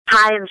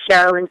Hi, I'm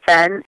Sherilyn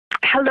Fenn.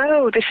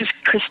 Hello, this is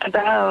Krista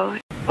Bell.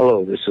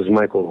 Hello, this is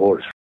Michael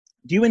Horst.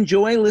 Do you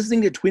enjoy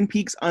listening to Twin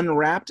Peaks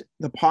Unwrapped,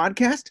 the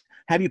podcast?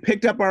 Have you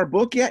picked up our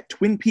book yet?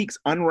 Twin Peaks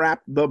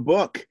Unwrapped, the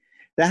book.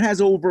 That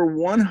has over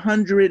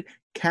 100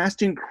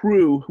 cast and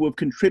crew who have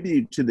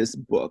contributed to this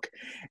book.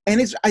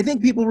 And I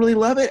think people really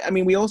love it. I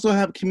mean, we also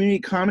have community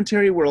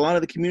commentary where a lot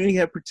of the community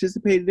have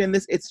participated in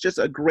this. It's just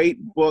a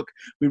great book.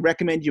 We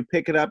recommend you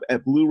pick it up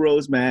at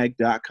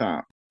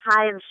bluerosemag.com.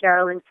 Hi, I'm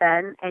Sherilyn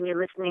Fenn, and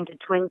you're listening to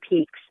Twin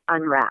Peaks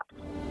Unwrapped.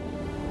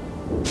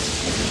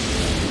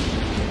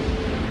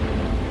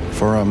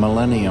 For a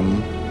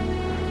millennium,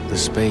 the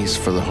space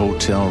for the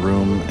hotel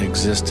room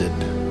existed,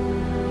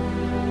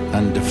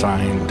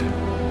 undefined.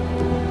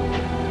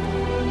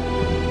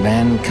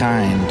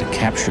 Mankind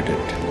captured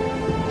it,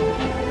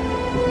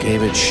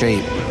 gave it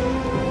shape,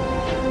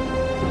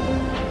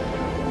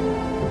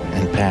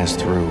 and passed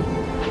through.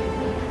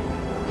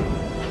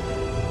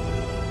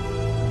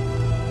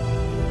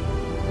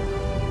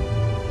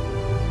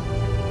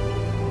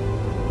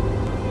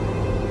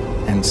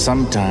 And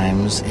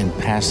sometimes, in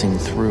passing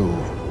through,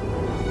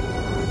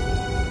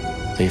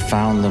 they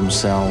found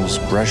themselves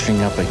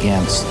brushing up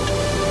against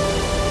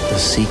the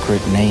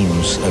secret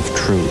names of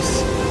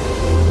truth.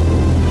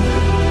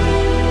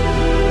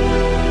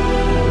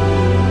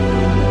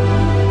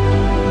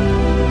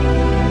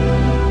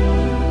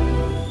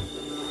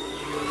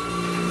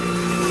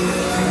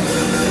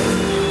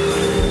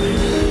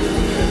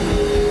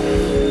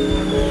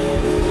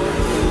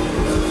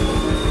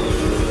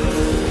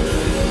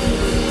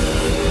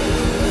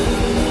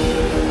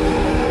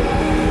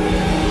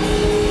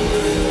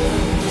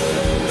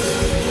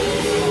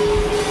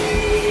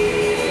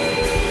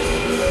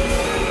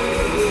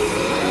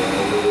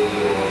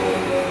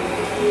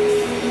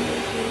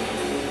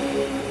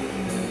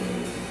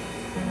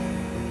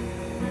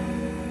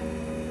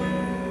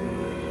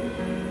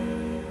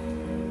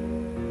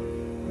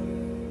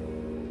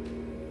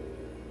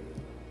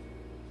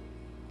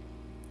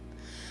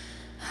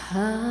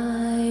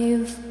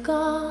 I've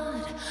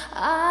got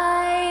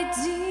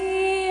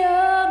idea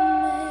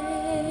man.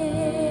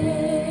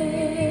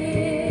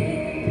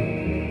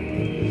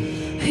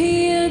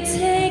 He'll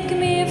take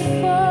me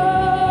for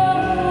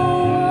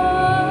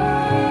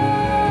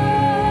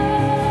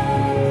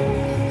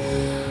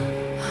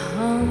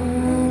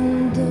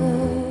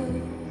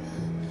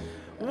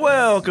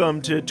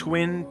Welcome to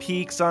Twin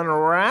Peaks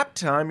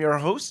Unwrapped. I'm your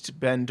host,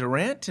 Ben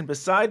Durant, and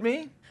beside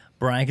me,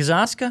 Brian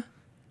Kazaska.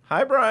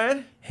 Hi,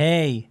 Brian.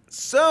 Hey.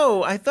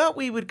 So, I thought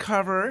we would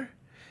cover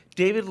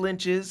David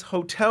Lynch's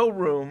Hotel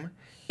Room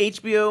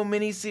HBO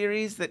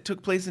miniseries that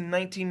took place in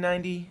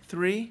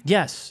 1993.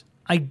 Yes.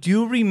 I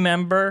do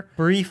remember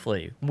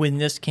briefly when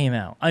this came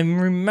out. I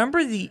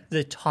remember the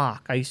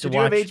talk. I used to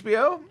watch. Did you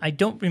have HBO? I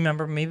don't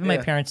remember. Maybe my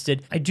parents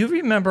did. I do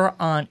remember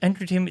on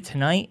Entertainment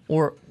Tonight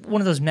or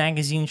one of those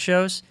magazine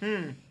shows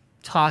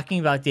talking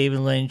about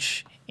David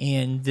Lynch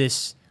and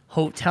this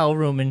hotel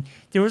room, and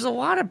there was a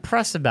lot of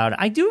press about it.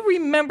 I do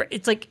remember,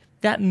 it's like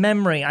that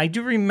memory. I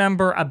do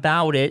remember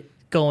about it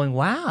going,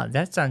 wow,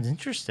 that sounds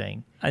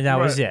interesting. And that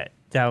was it.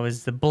 That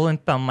was the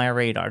blimp on my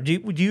radar. Do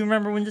you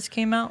remember when this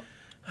came out?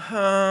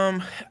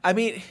 I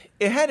mean,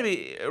 it had to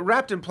be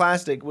Wrapped in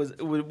Plastic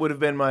would have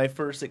been my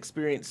first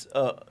experience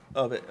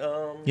of it.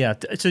 Yeah,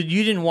 so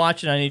you didn't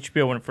watch it on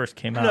HBO when it first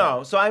came out?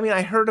 No, so I mean,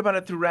 I heard about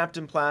it through Wrapped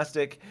in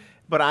Plastic,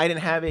 but I didn't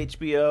have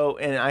HBO,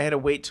 and I had to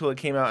wait till it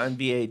came out on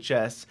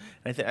VHS.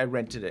 And I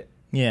rented it.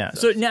 Yeah.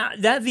 So now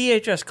that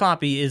VHS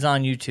copy is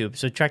on YouTube,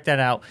 so check that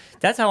out.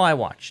 That's how I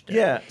watched it.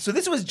 Yeah. So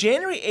this was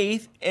January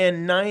 8th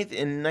and 9th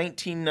in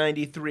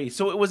 1993.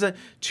 So it was a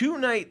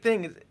 2-night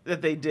thing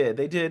that they did.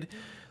 They did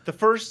the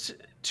first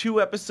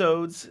 2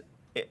 episodes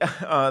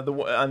on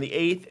the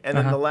 8th, and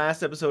then the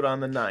last episode on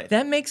the 9th.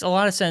 That makes a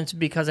lot of sense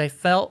because I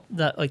felt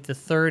that like the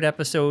third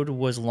episode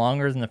was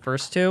longer than the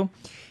first 2.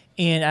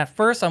 And at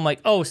first I'm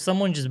like, oh,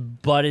 someone just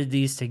butted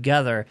these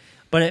together.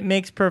 But it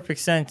makes perfect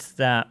sense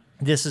that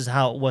this is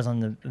how it was on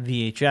the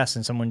VHS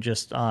and someone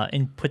just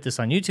put this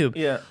on YouTube.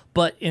 Yeah.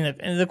 But in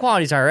the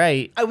quality's all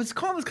right. I would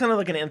call this kind of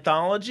like an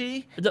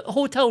anthology. The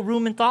hotel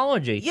room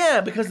anthology.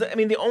 Yeah, because I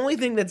mean the only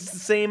thing that's the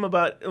same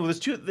about there's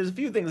a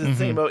few things that's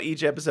the same about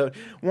each episode.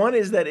 One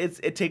is that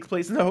it takes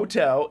place in the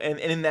hotel and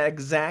in that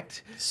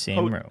exact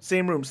same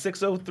room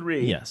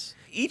 603. Yes.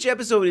 Each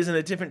episode is in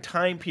a different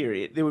time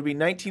period. There would be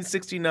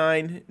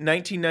 1969,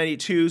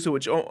 1992, so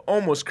it's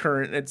almost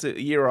current. It's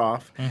a year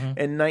off,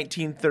 and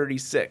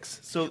 1936.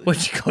 So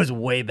which goes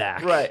way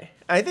back. Right.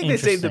 I think they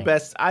saved the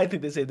best. I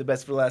think they saved the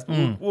best for last,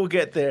 but we'll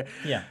get there.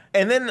 Yeah.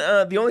 And then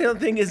the only other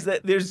thing is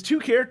that there's 2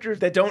 characters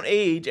that don't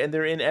age, and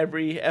they're in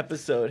every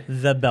episode.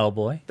 The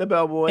bellboy. The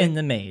bellboy. And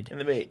the maid. And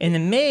the maid. And the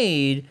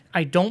maid,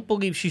 I don't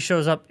believe she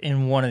shows up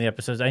in one of the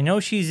episodes. I know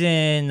she's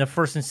in the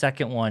first and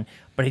second one,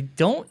 but I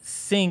don't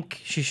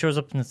think she shows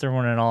up in the third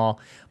one at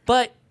all.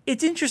 But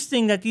it's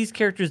interesting that these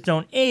characters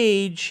don't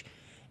age,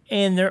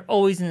 and they're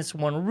always in this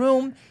one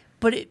room.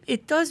 But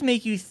it does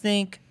make you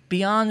think,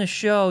 beyond the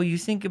show, you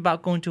think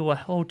about going to a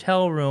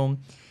hotel room,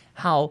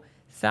 how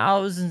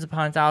thousands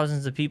upon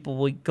thousands of people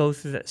will go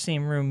through that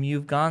same room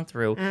you've gone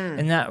through,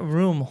 and that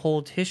room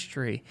holds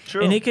history.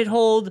 True. And it could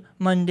hold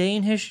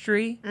mundane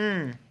history.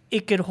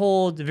 It could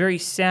hold very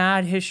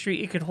sad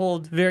history. It could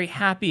hold very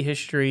happy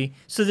history.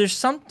 So there's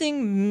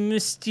something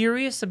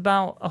mysterious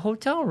about a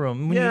hotel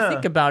room. When you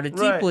think about it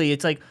deeply,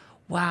 it's like,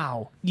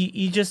 wow,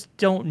 you just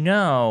don't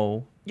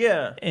know.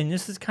 Yeah. And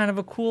this is kind of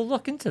a cool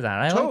look into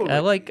that. Totally. I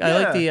like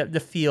the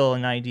feel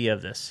and idea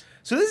of this.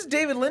 So this is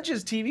David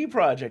Lynch's TV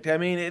project. I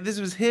mean, this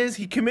was his.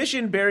 He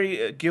commissioned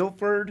Barry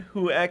Guilford,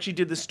 who actually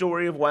did the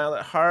story of Wild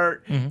at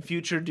Heart.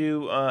 Future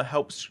do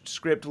help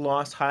script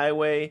Lost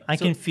Highway. I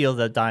can feel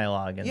the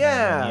dialogue in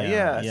there.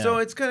 Yeah. So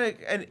it's kind of,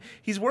 and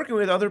he's working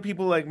with other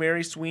people like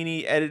Mary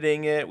Sweeney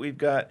editing it. We've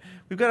got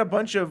a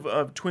bunch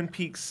of Twin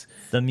Peaks.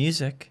 The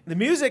music. The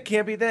music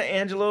can't beat that.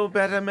 Angelo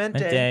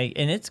Badalamenti.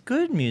 And it's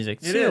good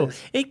music too.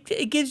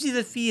 It gives you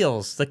the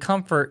feels, the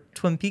comfort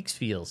Twin Peaks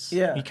feels.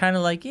 Yeah. You're kind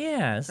of like,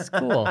 yeah, this is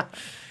cool.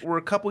 We're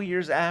a couple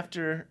years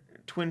after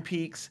Twin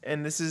Peaks,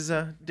 and this is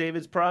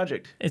David's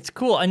project. It's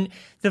cool. And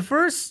the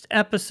first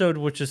episode,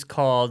 which is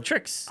called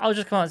Tricks, I'll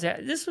just come out and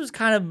say, this was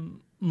kind of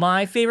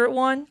my favorite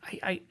one.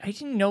 I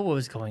didn't know what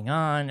was going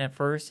on at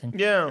first. And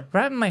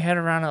wrapping my head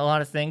around a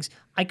lot of things,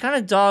 I kind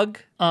of dug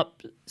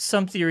up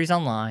some theories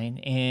online,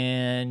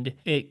 and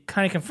it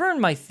kind of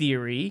confirmed my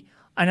theory,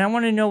 and I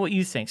want to know what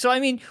you think. So, I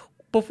mean,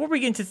 before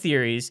we get into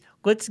theories,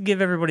 let's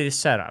give everybody the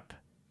setup.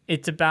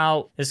 It's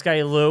about this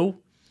guy, Lou,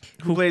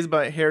 who plays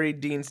by Harry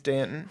Dean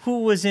Stanton, who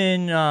was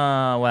in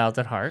Wild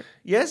at Heart.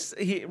 Yes,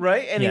 and he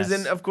was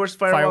in, of course,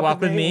 Firewalk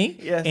with Me.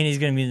 Yes, and he's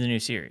going to be in the new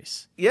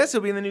series. Yes,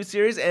 he'll be in the new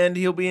series, and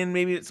he'll be in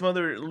maybe some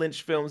other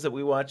Lynch films that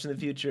we watch in the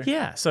future.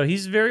 Yeah, so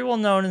he's very well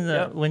known in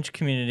the Lynch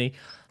community.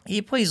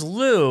 He plays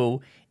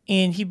Lou,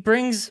 and he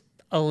brings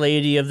a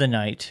lady of the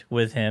night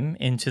with him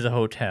into the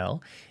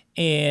hotel,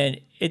 and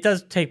it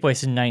does take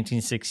place in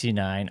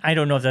 1969. I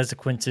don't know if that's a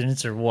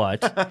coincidence or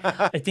what.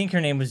 I think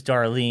her name was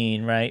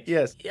Darlene, right?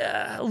 Yes.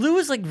 Yeah. Lou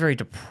is like very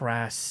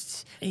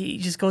depressed. He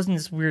just goes in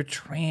this weird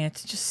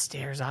trance, just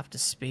stares off to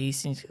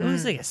space, and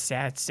he's like a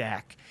sad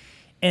sack.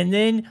 And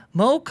then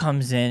Mo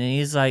comes in, and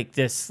he's like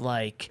this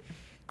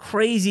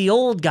crazy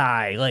old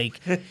guy. Like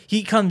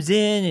he comes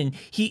in and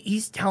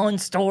he's telling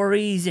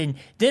stories, and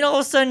then all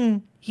of a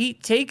sudden he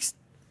takes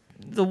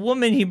the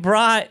woman he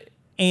brought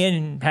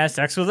and has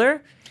sex with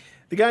her.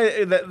 The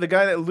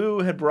guy that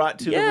Lou had brought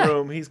to the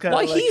room, he's kind of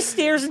like... he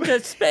stares into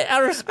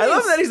outer space. I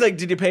love that he's like,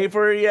 did you pay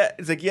for her yet?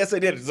 It's like, yes, I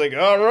did. It's like,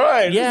 all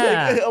right.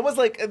 Yeah. It's like, almost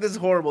like, this is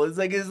horrible. It's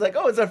like,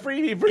 oh, it's a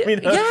freebie for me.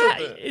 Yeah,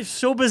 it's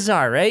so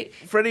bizarre, right?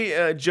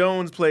 Freddie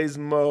Jones plays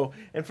Mo,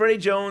 and Freddie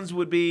Jones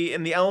would be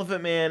in The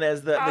Elephant Man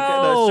as the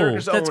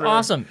circus owner. That's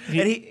awesome.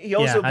 And he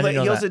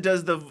also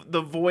does the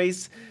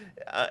voice...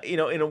 in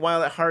A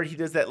Wild at Heart, he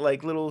does that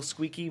like little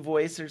squeaky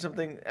voice or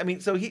something. I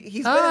mean, so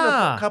he's been in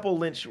a couple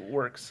Lynch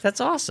works.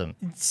 That's awesome.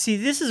 See,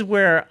 this is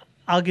where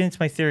I'll get into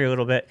my theory a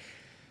little bit.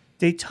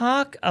 They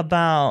talk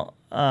about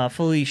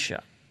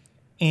Felicia,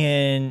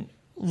 and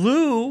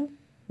Lou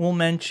will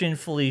mention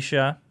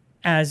Felicia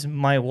as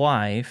my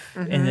wife,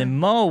 and then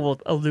Mo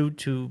will allude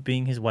to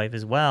being his wife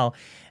as well.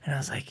 And I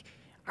was like,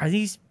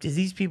 did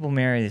these people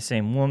marry the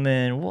same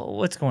woman?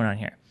 What's going on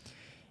here?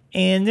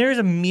 And there's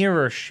a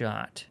mirror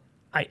shot.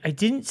 I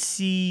didn't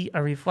see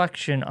a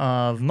reflection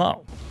of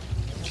Mo.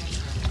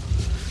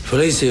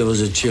 Felicia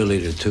was a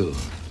cheerleader, too.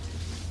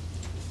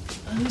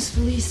 Who's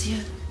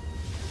Felicia?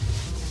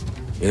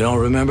 You don't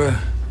remember?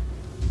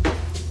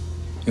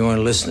 You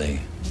weren't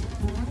listening.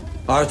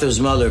 Arthur's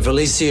mother.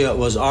 Felicia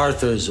was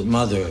Arthur's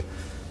mother,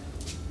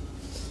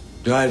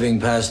 driving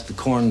past the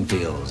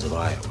cornfields of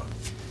Iowa.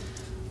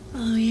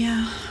 Oh,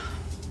 yeah.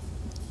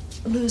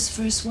 Lou's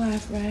first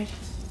wife, right?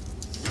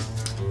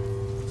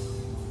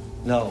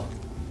 No.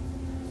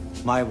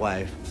 My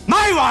wife.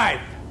 My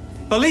wife!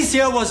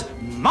 Felicia was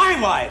my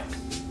wife!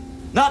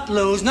 Not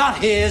Lou's, not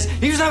his.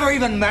 He was never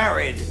even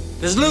married.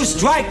 Does Lou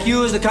strike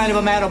you as the kind of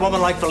a man a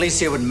woman like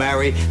Felicia would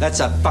marry?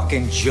 That's a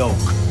fucking joke.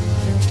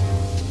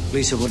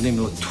 Felicia wouldn't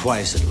even look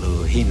twice at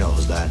Lou. He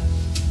knows that.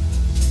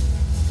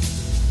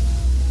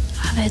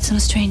 I've had some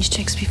strange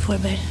chicks before,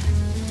 but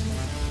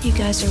you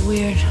guys are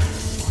weird.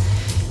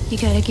 You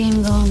got a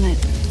game going that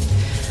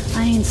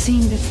I ain't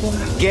seen before.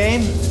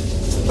 Game?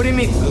 What do you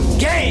mean,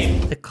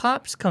 game? The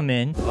cops come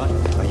in. What?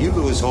 Are you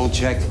Louis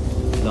Holcheck?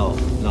 No,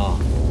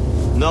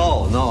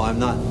 I'm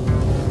not.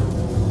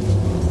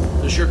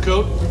 Is your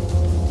coat?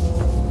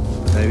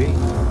 Maybe.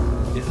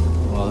 Yeah.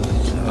 Well,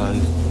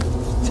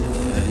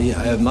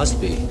 yeah, it must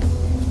be.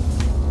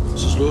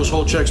 This is Louis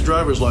Holcheck's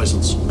driver's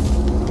license.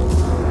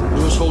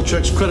 Louis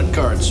Holcheck's credit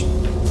cards.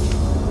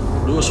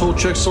 Louis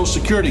Holcheck's social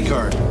security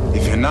card.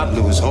 If you're not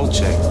Louis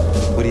Holcheck,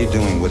 what are you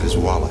doing with his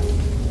wallet?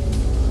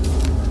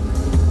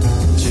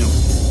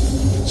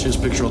 See his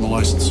picture on the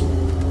license.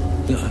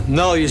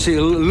 No, you see,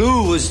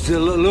 Lou was here.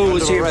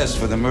 Under arrest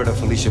for the murder of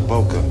Felicia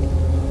Boca.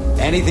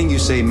 Anything you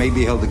say may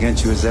be held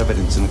against you as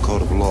evidence in a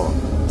court of law.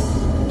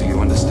 Do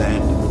you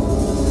understand?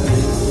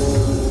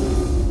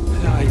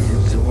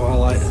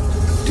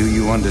 Do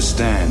you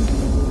understand?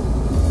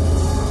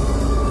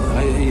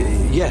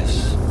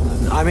 Yes.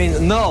 I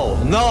mean, no.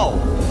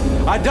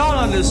 I don't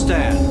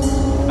understand.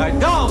 I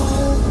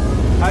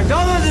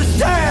don't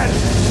understand.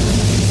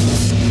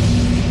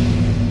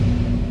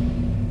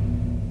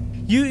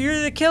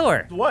 You're the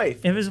killer.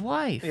 Wife. It was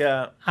wife.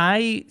 Yeah.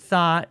 I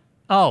thought,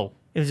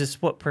 it was a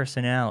split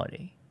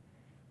personality.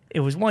 It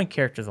was one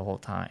character the whole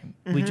time.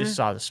 We just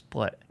saw the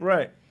split.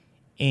 Right.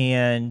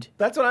 And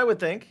that's what I would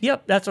think.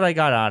 Yep, that's what I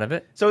got out of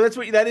it. So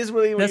that is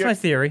really that's my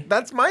theory.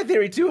 That's my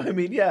theory too. I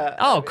mean, yeah.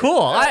 Oh,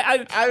 cool.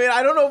 I mean,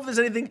 I don't know if there's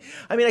anything.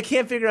 I mean, I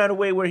can't figure out a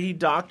way where he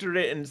doctored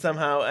it and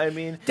somehow. I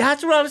mean,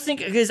 that's what I was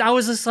thinking because I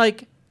was just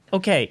like,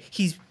 okay,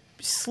 he's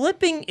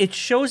slipping. It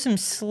shows him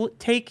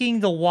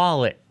taking the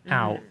wallet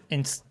out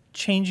and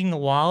changing the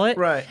wallet.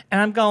 Right. And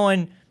I'm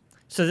going,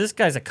 so this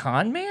guy's a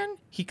con man?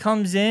 He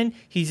comes in,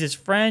 he's his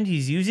friend,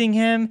 he's using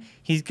him,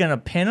 he's going to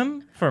pin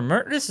him for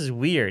murder? This is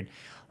weird.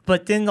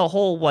 But then the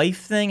whole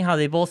wife thing, how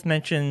they both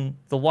mention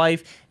the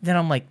wife, then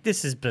I'm like,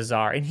 this is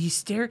bizarre. And he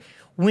stared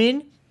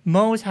when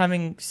Mo's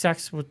having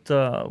sex with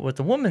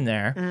the woman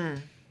there.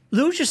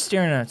 Lou's just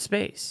staring at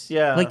space.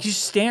 Yeah. Like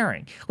just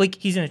staring. Like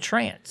he's in a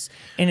trance.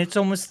 And it's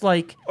almost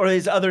like or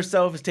his other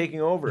self is taking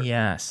over.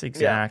 Yes,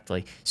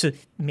 exactly. Yeah. So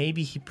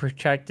maybe he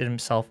protected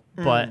himself,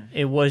 but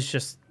it was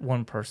just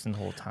one person the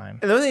whole time.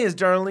 And the other thing is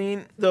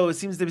Darlene, though, it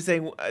seems to be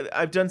saying,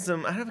 I've done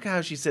some, I don't know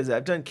how she says it,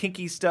 I've done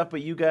kinky stuff,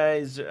 but you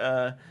guys,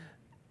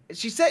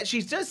 she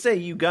does say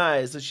you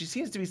guys, so she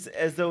seems to be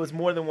as though it's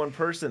more than one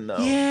person, though.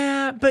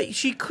 Yeah, but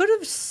she could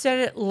have said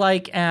it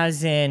like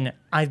as in,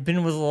 I've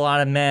been with a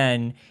lot of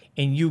men,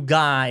 and you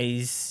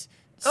guys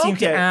seem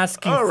to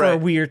ask you for a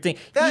weird thing.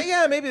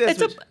 Yeah, maybe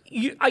that's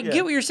I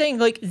get what you're saying.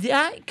 Like,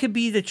 that could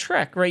be the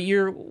trick, right?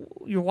 You're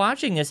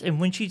watching this, and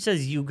when she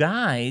says you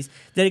guys,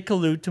 that it could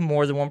allude to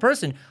more than one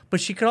person.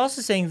 But she could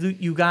also say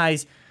you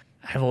guys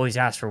have always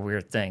asked for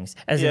weird things,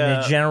 as in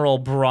a general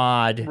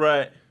broad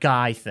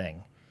guy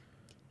thing.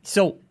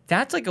 So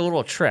that's like a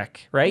little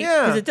trick, right?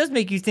 Yeah. Because it does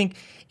make you think,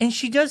 and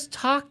she does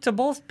talk to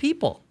both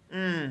people,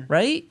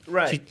 right?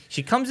 Right.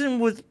 She comes in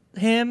with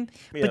him,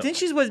 but then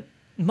she's with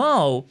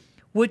Mo,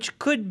 which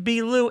could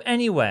be Lou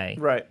anyway.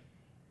 Right.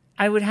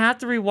 I would have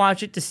to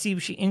rewatch it to see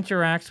if she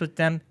interacts with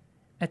them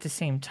at the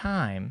same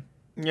time.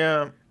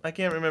 Yeah, I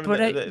can't remember.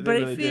 But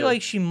I feel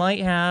like she might,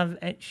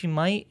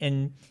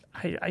 and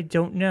I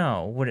don't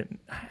know. Would it?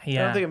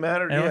 Yeah. I don't think it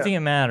mattered. I don't think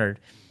it mattered.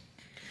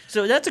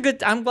 So that's a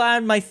good. I'm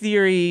glad my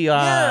theory.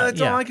 That's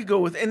all I could go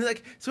with. And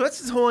like, so that's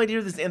this whole idea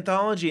of this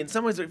anthology. In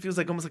some ways, it feels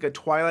like almost like a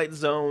Twilight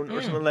Zone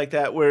or something like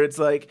that, where it's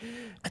like.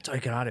 That's all I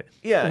got it.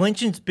 Yeah.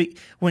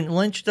 When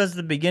Lynch does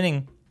the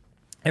beginning,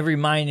 it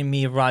reminded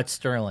me of Rod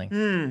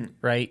Sterling.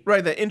 Right.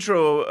 Right. The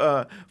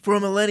intro. For a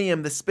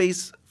millennium, the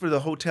space for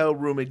the hotel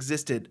room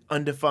existed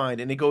undefined,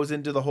 and it goes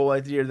into the whole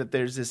idea that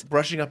there's this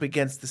brushing up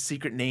against the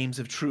secret names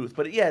of truth.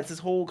 But it's this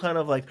whole kind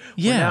of like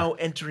we're now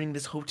entering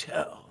this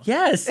hotel.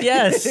 Yes.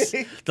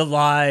 The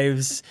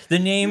lives, the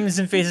names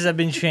and faces have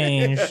been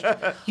changed.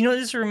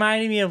 This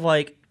reminded me of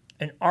like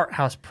an art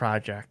house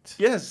project.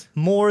 Yes.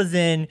 More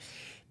than,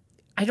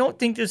 I don't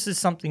think this is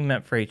something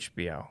meant for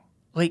HBO.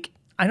 Like,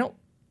 I don't.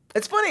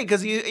 It's funny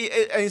because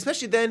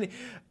especially then,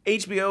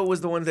 HBO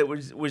was the one that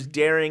was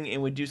daring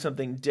and would do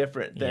something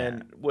different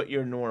than what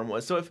your norm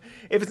was. So if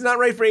it's not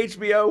right for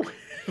HBO,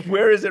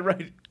 where is it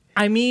right?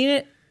 I mean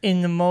it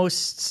in the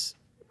most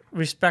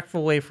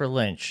respectful way for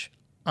Lynch.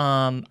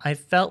 I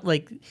felt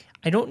like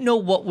I don't know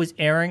what was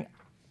airing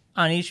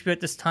on HBO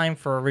at this time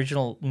for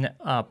original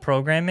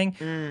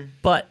programming,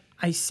 but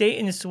I say it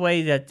in this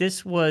way that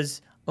this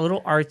was a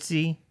little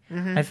artsy.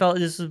 I felt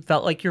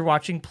felt like you're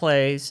watching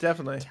plays.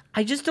 Definitely.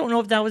 I just don't know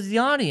if that was the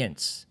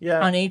audience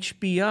on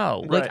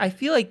HBO. Right. Like, I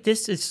feel like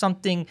this is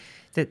something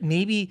that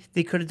maybe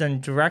they could have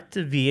done direct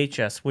to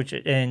VHS, which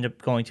it ended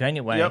up going to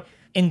anyway,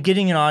 and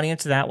getting an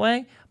audience that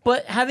way.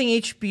 But having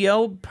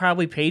HBO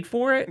probably paid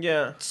for it.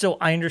 Yeah. So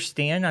I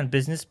understand on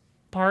business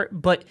part,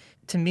 but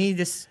to me,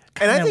 this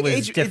kind of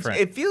was different.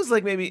 It feels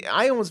like maybe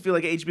I almost feel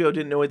like HBO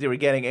didn't know what they were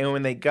getting, and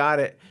when they got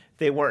it,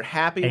 they weren't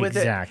happy with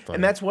it. Exactly.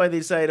 And that's why they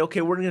decided, okay,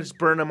 we're going to just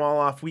burn them all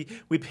off. We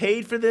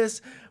paid for this.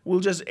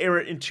 We'll just air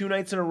it in 2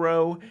 nights in a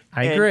row.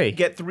 I agree.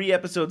 Get 3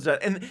 episodes done.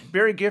 And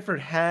Barry Gifford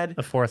had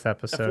a 4th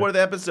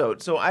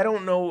episode. So I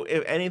don't know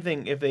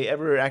if they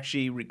ever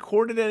actually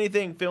recorded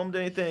anything, filmed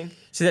anything.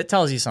 So that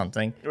tells you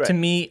something. Right. To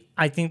me,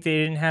 I think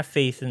they didn't have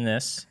faith in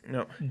this.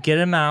 No. Get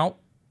them out.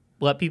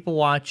 Let people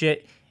watch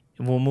it.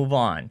 And we'll move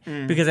on.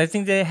 Because I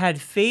think they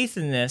had faith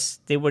in this.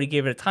 They would have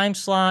gave it a time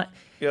slot.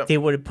 Yep. They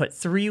would have put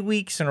 3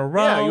 weeks in a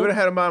row. Yeah, you would have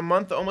had about a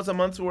month, almost a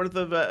month's worth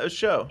of a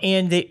show.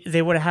 And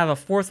they would have a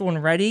 4th one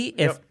ready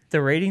if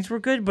the ratings were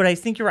good. But I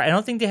think you're right. I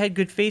don't think they had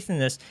good faith in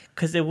this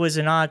because it was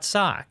an odd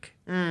sock.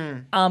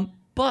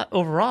 But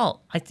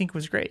overall, I think it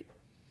was great.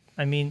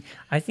 I mean,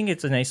 I think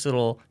it's a nice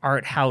little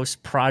art house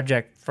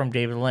project from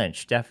David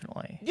Lynch,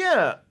 definitely.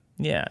 Yeah.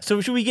 Yeah. So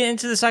should we get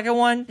into the second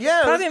one?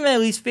 Yeah. Probably my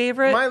least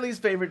favorite. My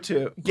least favorite,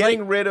 too.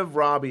 Getting Rid of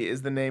Robbie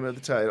is the name of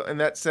the title, and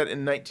that's set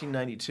in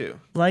 1992.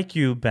 Like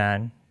you,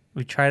 Ben,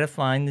 We try to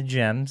find the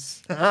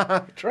gems.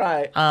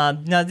 Try.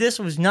 Now, this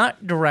was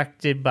not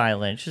directed by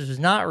Lynch. This was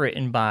not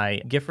written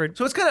by Gifford.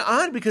 So it's kind of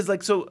odd because,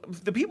 like, so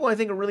the people I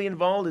think are really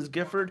involved is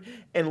Gifford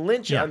and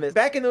Lynch on this.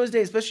 Back in those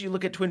days, especially you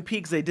look at Twin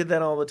Peaks, they did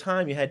that all the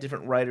time. You had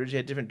different writers, you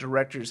had different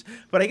directors.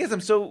 But I guess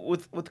I'm so,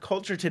 with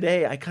culture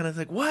today, I kind of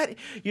like, what?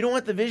 You don't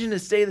want the vision to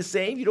stay the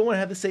same? You don't want to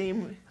have the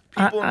same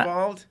people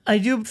involved? I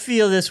do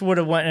feel this would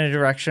have went in a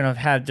direction of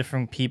have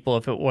different people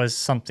if it was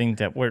something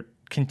that would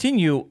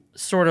continue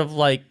sort of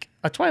like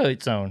a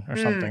Twilight Zone or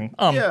something.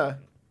 Yeah.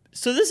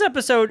 So this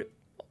episode,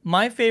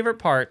 my favorite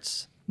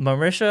parts,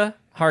 Marisha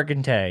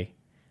Hargitay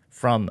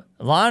from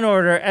Law &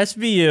 Order,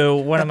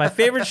 SVU, one of my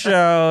favorite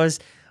shows.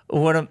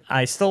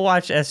 I still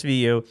watch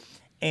SVU.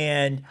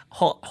 And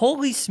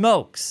holy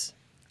smokes,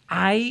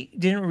 I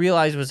didn't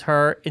realize it was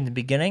her in the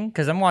beginning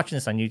because I'm watching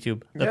this on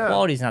YouTube. The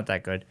quality's not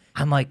that good.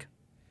 I'm like,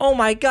 oh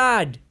my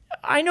God,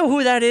 I know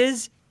who that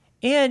is.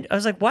 And I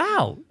was like,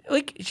 wow.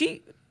 Like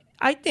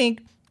I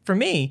think for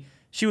me,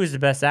 she was the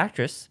best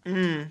actress.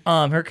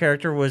 Her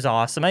character was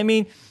awesome. I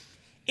mean,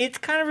 it's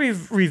kind of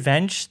a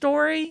revenge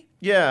story.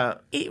 Yeah.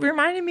 It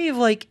reminded me of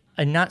like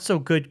a not so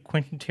good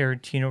Quentin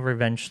Tarantino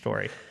revenge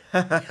story.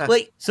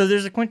 So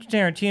there's a Quentin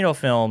Tarantino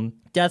film,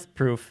 Death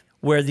Proof,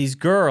 where these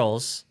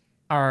girls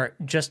are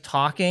just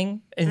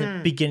talking in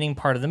the beginning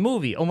part of the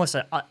movie, almost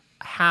a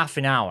half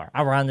an hour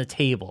around the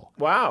table.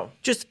 Wow.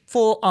 Just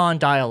full on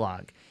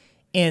dialogue.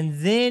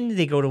 And then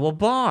they go to a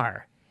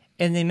bar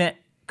and they met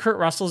Kurt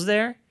Russell's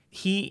there.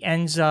 He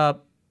ends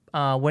up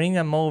winning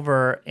them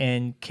over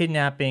and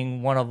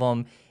kidnapping one of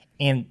them.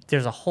 And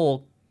there's a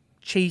whole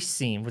chase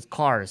scene with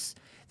cars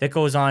that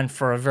goes on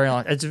for a very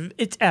long time.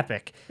 It's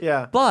epic.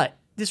 Yeah. But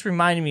this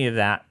reminded me of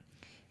that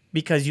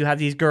because you have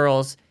these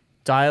girls,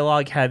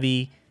 dialogue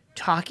heavy,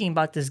 talking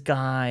about this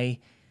guy.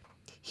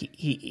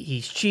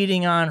 He's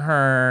cheating on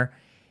her.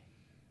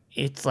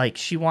 It's like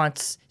she's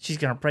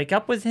going to break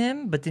up with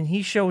him, but then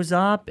he shows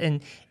up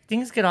and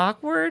things get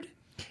awkward.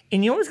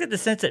 And you always get the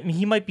sense that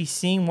he might be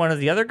seeing one of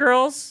the other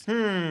girls.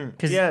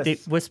 Because they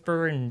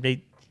whisper and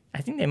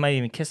I think they might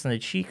even kiss on the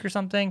cheek or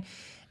something.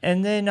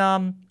 And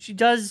then she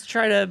does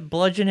try to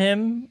bludgeon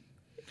him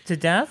to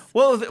death.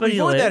 Well,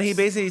 before that, he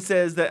basically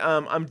says that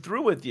I'm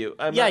through with you.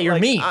 You're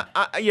mean.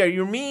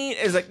 You're mean.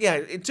 It's like,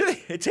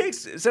 it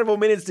takes several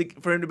minutes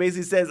for him to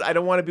basically says, I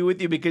don't want to be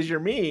with you because you're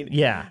mean.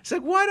 Yeah. It's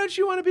like, why don't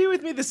you want to be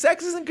with me? The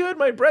sex isn't good.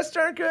 My breasts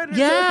aren't good.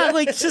 Yeah,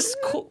 like just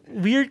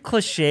weird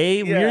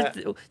cliche. Yeah.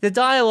 Weird. The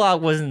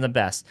dialogue wasn't the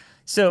best.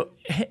 So,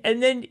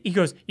 and then he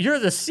goes, "You're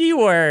the C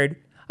word."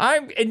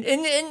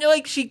 And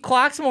like she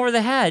clocks him over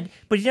the head,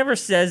 but he never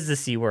says the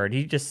C word.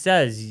 He just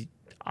says,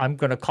 I'm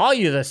going to call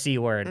you the C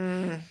word.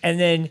 And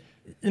then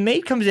the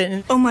maid comes in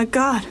and... Oh, my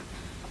God.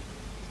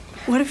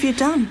 What have you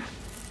done?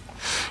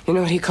 You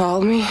know what he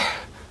called me?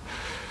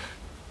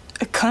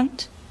 A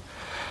cunt?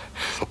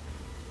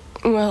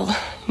 Well,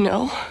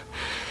 no.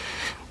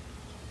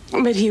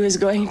 But he was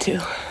going to.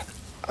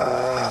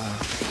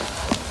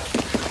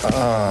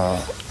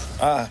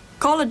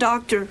 Call a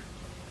doctor.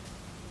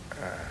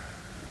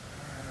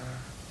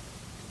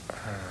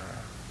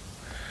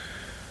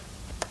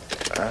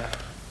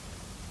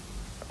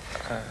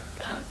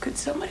 Could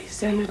somebody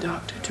send a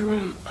doctor to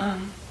room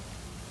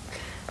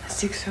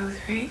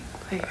 603,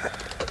 please?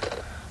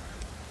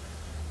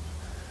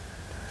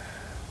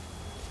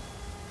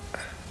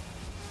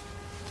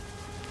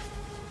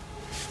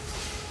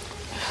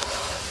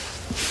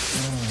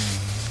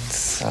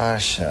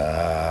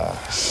 Sasha.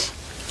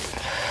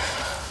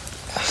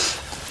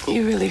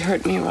 You really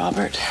hurt me,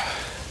 Robert.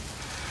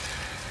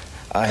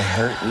 I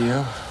hurt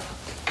you?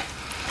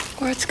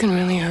 Words can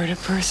really hurt a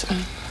person.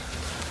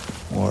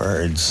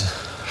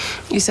 Words.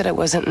 You said I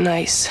wasn't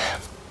nice.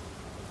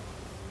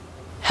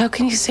 How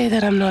can you say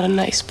that I'm not a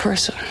nice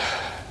person?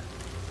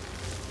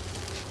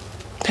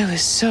 That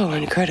was so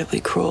incredibly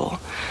cruel.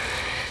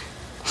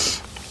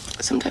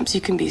 Sometimes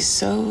you can be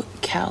so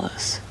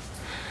callous.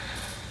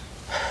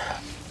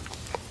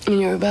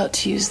 And you're about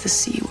to use the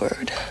C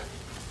word.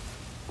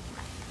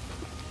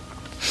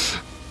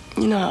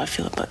 You know how I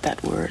feel about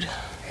that word.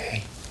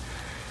 Hey,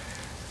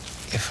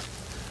 if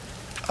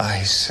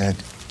I said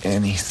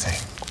anything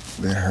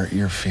that hurt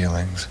your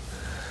feelings,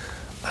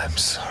 I'm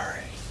sorry.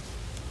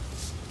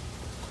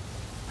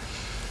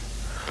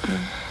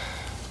 I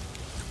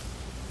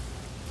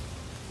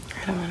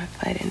don't want to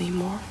fight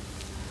anymore.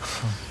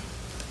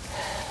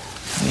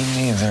 Me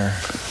neither.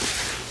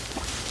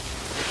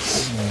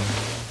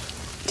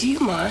 Do you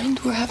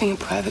mind? We're having a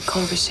private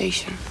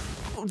conversation.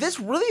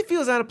 This really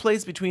feels out of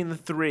place between the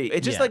three.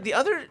 It's just like the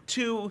other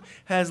two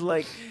has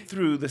like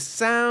through the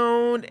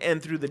sound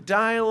and through the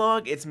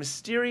dialogue, it's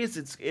mysterious,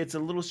 it's a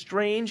little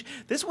strange.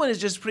 This one is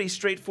just pretty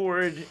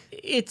straightforward.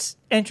 It's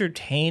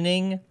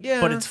entertaining, Yeah.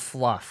 but it's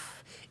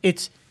fluff.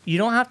 You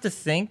don't have to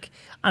think.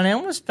 And I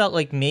almost felt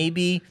like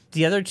maybe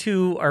the other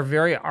two are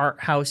very art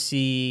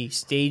housey,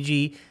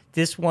 stagey.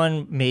 This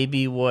one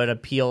maybe would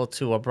appeal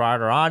to a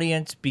broader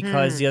audience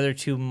because the other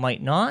two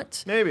might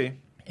not. Maybe.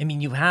 I mean,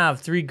 you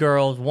have three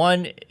girls,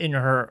 one in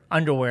her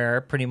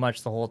underwear pretty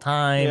much the whole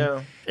time.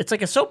 Yeah. It's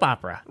like a soap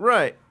opera.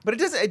 Right. But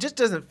it just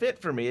doesn't fit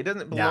for me. It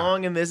doesn't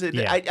belong in this.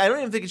 Yeah. I don't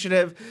even think it should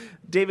have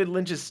David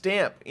Lynch's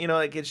stamp.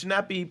 Like it should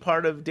not be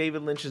part of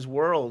David Lynch's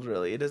world,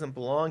 really. It doesn't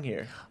belong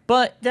here.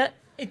 But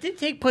it did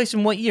take place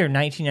in what year?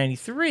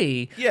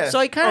 1993. Yeah. So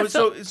I kind of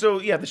felt...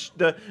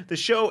 the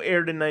show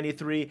aired in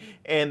 93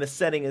 and the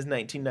setting is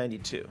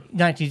 1992.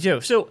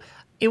 1992. So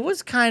it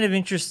was kind of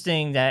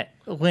interesting that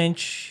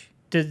Lynch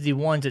did the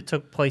ones that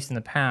took place in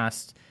the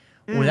past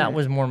where that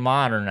was more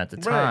modern at the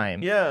time.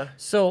 Right. Yeah.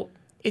 So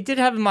it did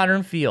have a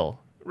modern feel.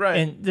 Right.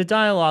 And the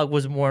dialogue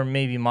was more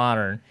maybe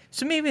modern.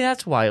 So maybe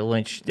that's why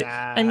Lynch did.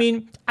 I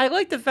mean, I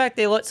like the fact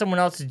they let someone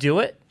else do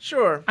it.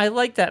 Sure. I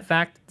like that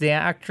fact. The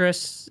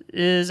actress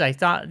I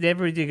thought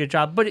everybody did a good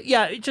job. But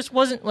yeah, it just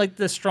wasn't like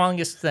the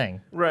strongest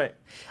thing. Right.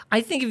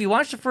 I think if you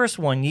watch the first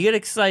one, you get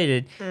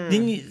excited.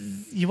 Then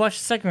you watch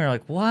the second one, you're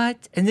like,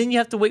 what? And then you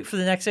have to wait for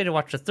the next day to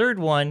watch the third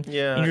one.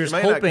 Yeah. And you're just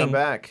might hoping not come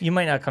back. You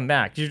might not come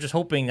back. You're just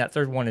hoping that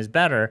third one is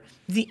better.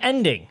 The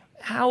ending.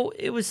 How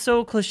it was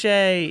so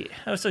cliche.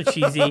 That was so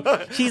cheesy.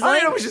 I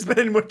know we should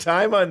spend more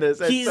time on this.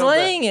 He's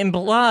laying in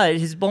blood,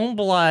 his own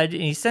blood,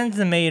 and he sends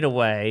the maid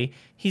away.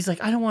 He's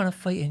like, I don't want to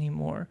fight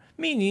anymore.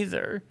 Me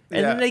neither.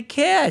 And then they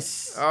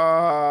kiss.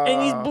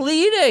 And he's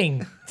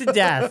bleeding to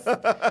death.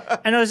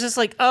 And I was just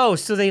like, oh,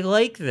 so they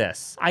like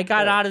this. I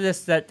got out of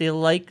this that they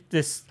like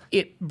this.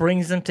 It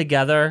brings them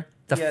together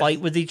to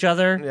fight with each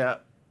other. Yeah.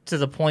 To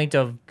the point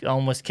of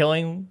almost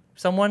killing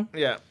someone.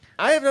 Yeah.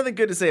 I have nothing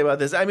good to say about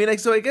this. I mean, I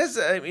guess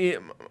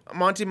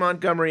Monty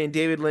Montgomery and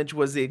David Lynch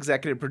was the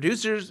executive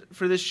producers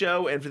for this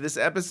show and for this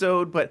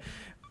episode, but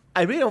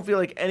I really don't feel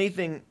like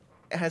anything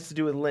has to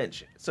do with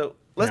Lynch. So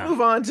let's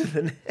move on to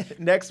the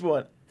next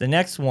one. The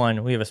next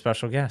one, we have a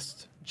special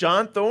guest.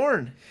 John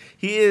Thorne.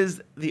 He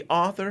is the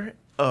author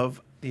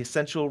of The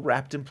Essential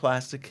Wrapped in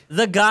Plastic.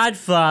 The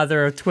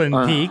godfather of Twin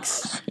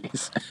Peaks.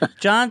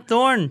 John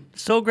Thorne,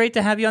 so great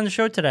to have you on the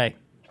show today.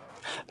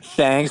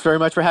 Thanks very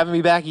much for having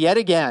me back yet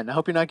again. I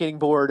hope you're not getting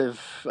bored of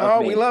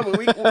me. We love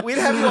it. We'd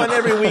have you on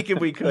every week if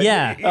we could.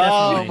 Yeah.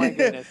 Oh, my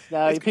goodness.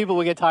 No, people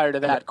will get tired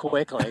of that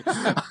quickly.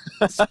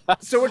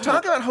 So we're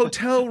talking about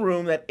Hotel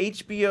Room, that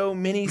HBO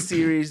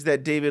miniseries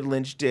that David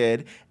Lynch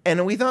did,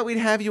 and we thought we'd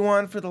have you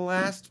on for the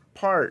last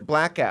part,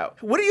 Blackout.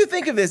 What do you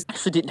think of this? I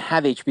actually didn't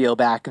have HBO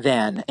back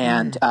then,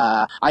 and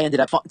I ended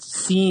up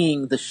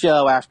seeing the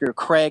show after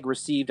Craig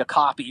received a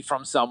copy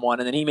from someone,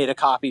 and then he made a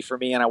copy for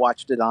me, and I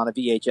watched it on a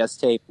VHS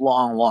tape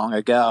long, long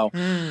ago.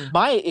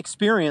 My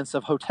experience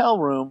of Hotel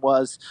Room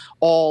was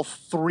all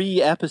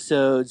 3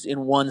 episodes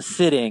in one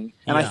sitting,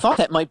 and I thought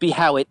that might be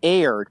how it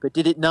aired, but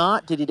did it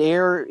not? Did it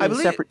air in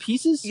separate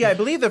pieces? Yeah, I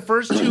believe the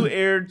first 2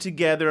 aired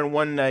together in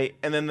one night,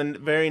 and then the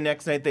very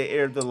next night they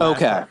aired the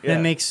last part. Yeah.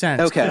 That makes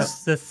sense. Okay.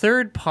 The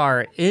third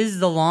part is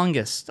the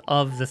longest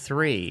of the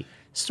 3.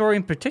 Story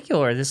in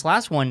particular, this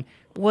last one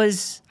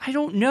was, I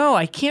don't know,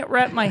 I can't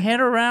wrap my head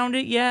around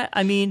it yet.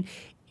 I mean,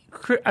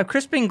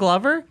 Crispin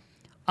Glover,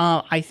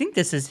 I think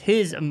this is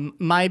his,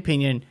 my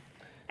opinion,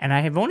 and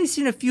I have only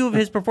seen a few of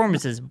his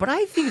performances, but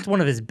I think it's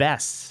one of his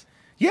best.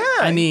 Yeah,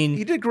 I mean,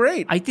 he did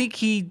great. I think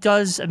he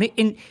does. I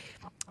mean,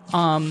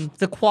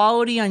 the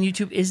quality on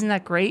YouTube isn't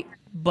that great,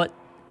 but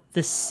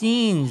the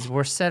scenes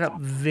were set up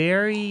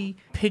very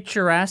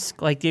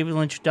picturesque, like David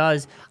Lynch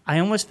does. I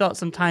almost felt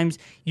sometimes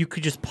you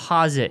could just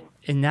pause it,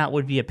 and that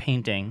would be a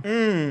painting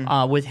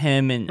with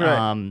him and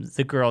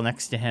the girl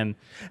next to him.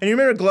 And you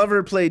remember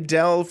Glover played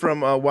Dell from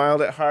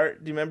Wild at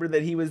Heart? Do you remember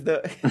that he was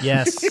the...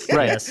 Yes,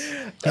 yes.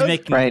 He's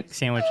making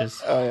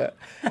sandwiches. Oh, yeah.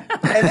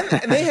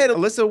 and they had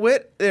Alyssa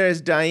Witt there as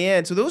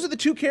Diane. So those are the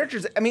 2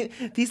 characters. I mean,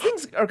 these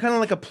things are kind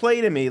of like a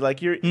play to me.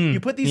 Like you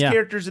put these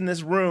characters in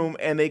this room,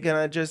 and they kind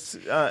of just...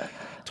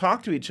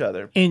 talk to each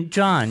other. And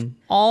John,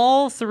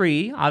 all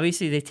 3,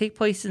 obviously, they take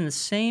place in the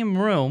same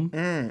room,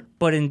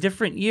 but in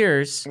different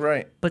years.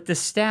 Right. But the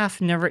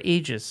staff never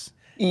ages.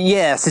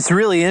 Yes, it's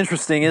really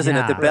interesting, isn't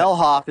it? The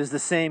bellhop is the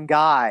same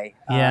guy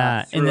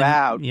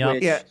throughout.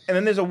 And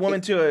then there's a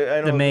woman too.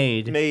 The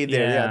maid. The maid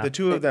there. Yeah. The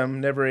 2 of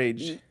them never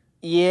age.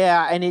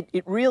 Yeah, and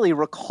it really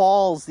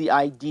recalls the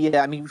idea.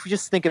 I mean, if you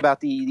just think about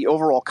the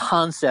overall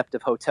concept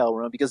of Hotel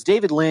Room, because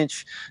David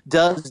Lynch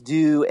does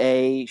do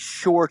a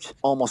short,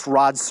 almost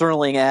Rod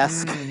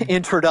Serling-esque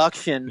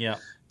introduction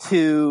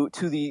to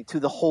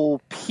the whole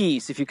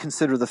piece, if you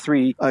consider the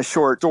 3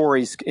 short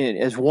stories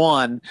as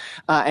one.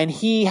 And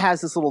he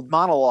has this little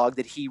monologue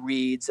that he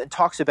reads and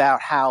talks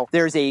about how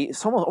there's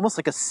it's almost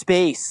like a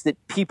space that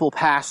people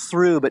pass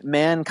through, but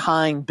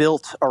mankind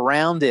built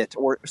around it,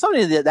 or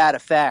something to that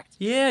effect.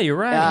 Yeah, you're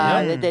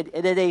right. That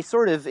they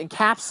sort of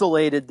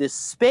encapsulated this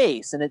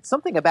space, and it's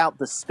something about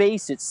the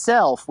space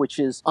itself which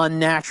is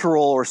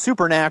unnatural or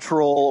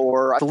supernatural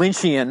or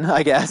Lynchian,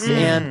 I guess.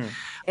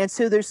 And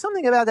so there's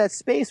something about that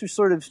space which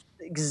sort of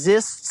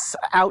exists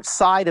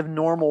outside of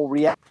normal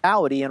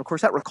reality. And, of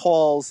course, that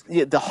recalls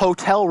the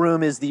hotel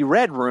room is the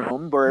red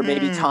room where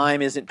maybe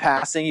time isn't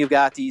passing. You've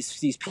got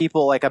these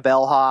people like a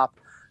bellhop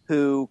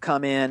who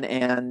come in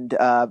and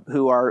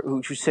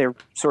who say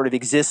sort of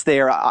exist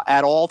there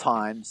at all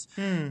times.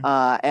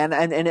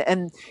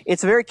 And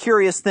it's a very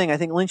curious thing. I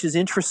think Lynch is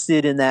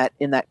interested in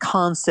that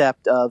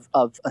concept of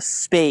a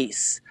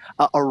space,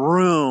 a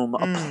room,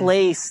 a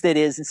place that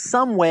is in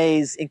some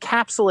ways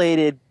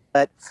encapsulated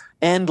but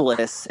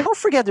endless. Don't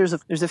forget, there's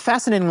a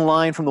fascinating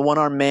line from the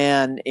One-Armed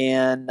Man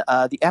in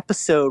the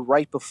episode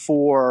right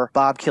before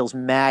Bob kills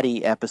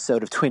Maddie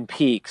episode of Twin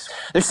Peaks.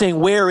 They're saying,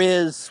 "Where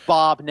is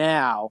Bob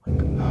now?"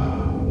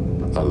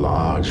 A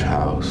large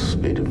house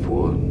made of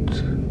wood,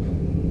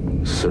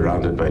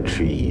 surrounded by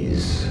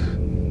trees.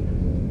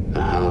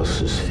 The house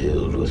is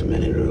filled with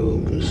many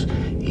rooms,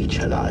 each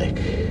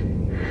alike,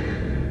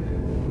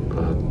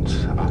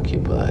 but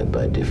occupied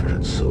by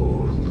different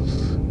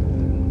souls,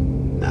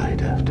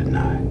 night after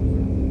night.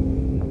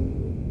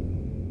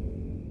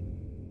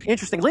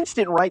 Interesting. Lynch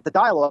didn't write the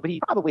dialogue, but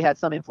he probably had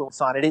some influence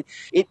on it.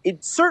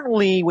 It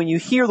certainly, when you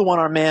hear the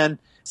One-Armed Man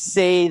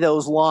say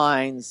those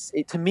lines,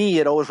 to me,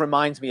 it always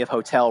reminds me of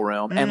Hotel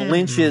Room and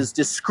Lynch's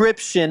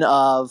description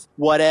of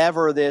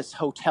whatever this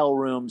hotel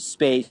room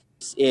space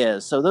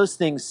is. So those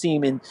things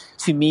seem,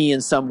 to me, in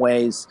some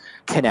ways,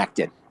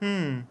 connected.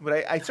 But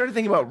I started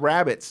thinking about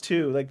rabbits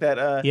too, like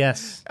that.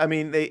 Yes. I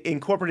mean, they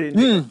incorporated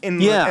it in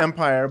the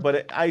Empire,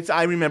 but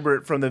I remember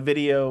it from the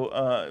video,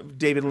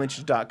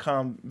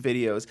 DavidLynch.com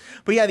videos.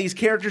 But yeah, these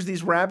characters,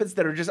 these rabbits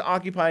that are just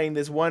occupying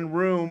this one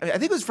room. I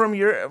think it was from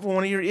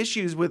one of your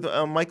issues with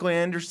Michael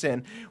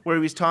Anderson, where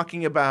he was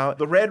talking about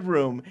the Red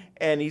Room,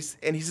 and he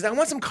says, I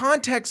want some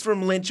context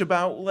from Lynch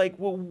about like,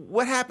 well,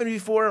 what happened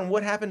before and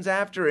what happens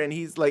after, and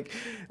he's like,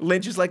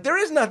 Lynch is like, there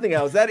is nothing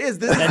else. That's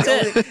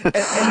it.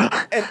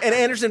 And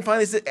Anderson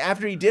finally said,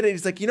 after he did it,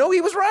 he's like, he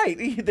was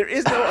right. There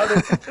is no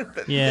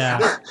other.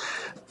 Yeah.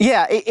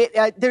 Yeah,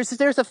 there's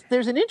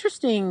an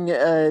interesting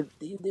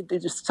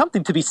there's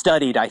something to be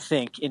studied, I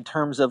think, in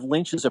terms of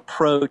Lynch's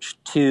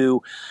approach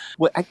to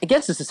what I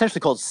guess is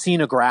essentially called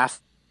scenographic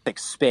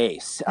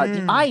space.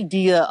 The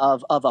idea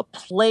of a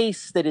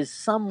place that is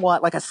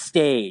somewhat like a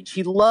stage.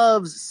 He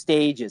loves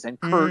stages and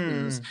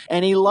curtains,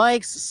 and he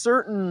likes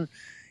certain,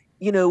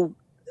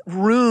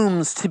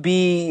 rooms to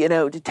be,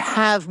 to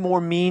have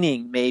more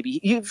meaning, maybe.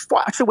 You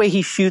watch the way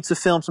he shoots a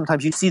film,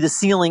 sometimes you see the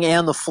ceiling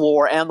and the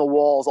floor and the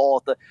walls all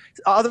at the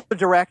other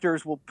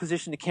directors will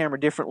position the camera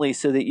differently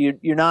so that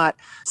you're not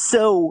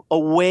so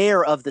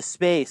aware of the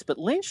space. But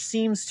Lynch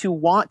seems to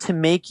want to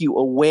make you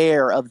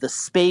aware of the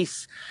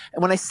space.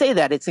 And when I say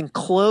that, it's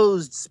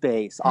enclosed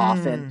space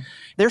often.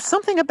 There's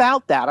something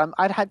about that.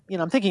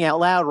 I'm thinking out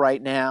loud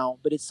right now,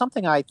 but it's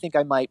something I think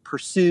I might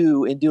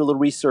pursue and do a little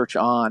research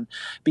on,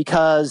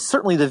 because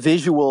certainly the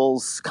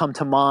visuals come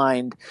to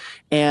mind,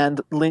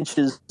 and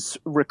Lynch's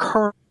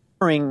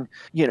recurring,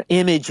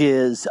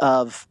 images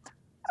of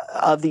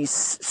these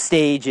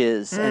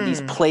stages and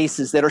these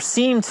places that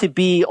seem to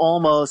be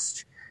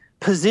almost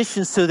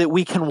positioned so that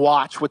we can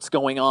watch what's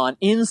going on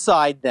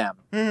inside them,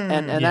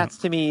 and that's,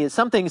 to me, is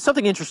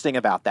something interesting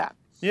about that.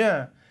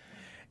 Yeah.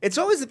 It's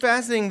always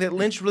fascinating that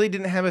Lynch really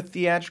didn't have a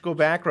theatrical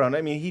background.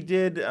 I mean, he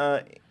did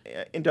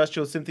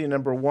Industrial Symphony No.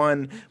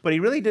 1, but he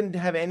really didn't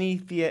have any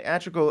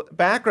theatrical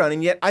background,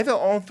 and yet I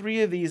felt all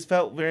three of these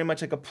felt very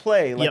much like a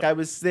play. Like I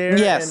was there.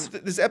 Yes.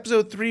 And this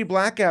episode 3,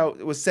 Blackout,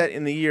 was set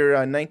in the year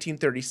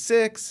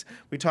 1936.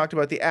 We talked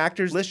about the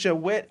actors. Alicia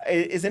Witt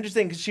is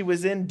interesting because she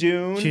was in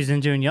Dune. She was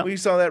in Dune, yep. We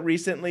saw that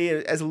recently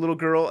as a little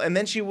girl, and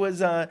then she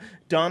was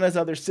Donna's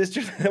other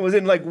sister that was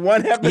in like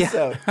one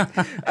episode.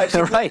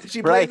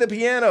 She played the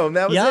piano, and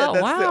that was it.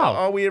 That's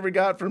all we ever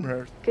got from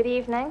her. Good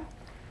evening.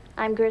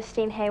 I'm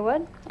Christine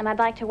Haywood, and I'd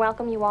like to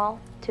welcome you all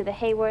to the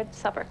Haywood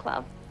Supper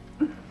Club.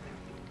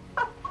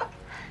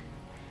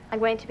 I'm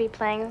going to be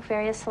playing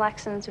various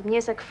selections of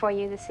music for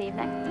you this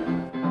evening.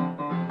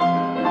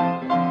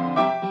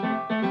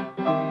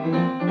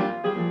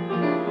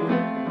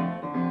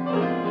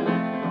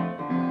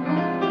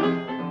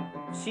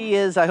 She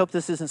is, I hope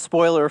this isn't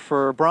spoiler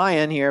for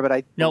Brian here, but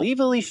I believe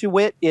Alicia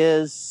Witt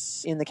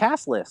is in the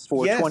cast list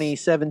for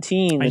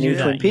 2017, the new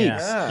Twin Peaks.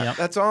 Yeah.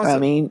 That's awesome. I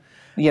mean,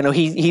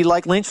 he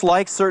like Lynch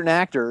likes certain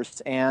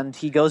actors, and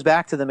he goes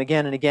back to them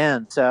again and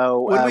again.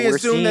 So would we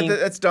assume that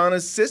that's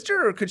Donna's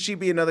sister, or could she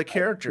be another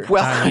character?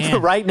 Well,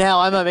 right now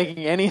I'm not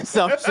making any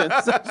assumptions,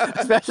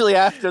 especially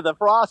after the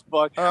Frost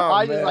book.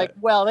 I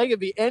just they could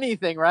be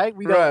anything, right?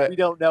 We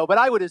don't know, but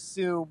I would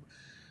assume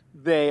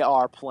they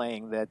are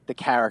playing the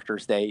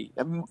characters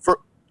for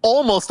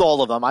almost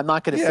all of them. I'm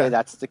not going to say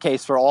that's the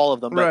case for all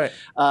of them, but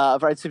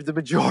the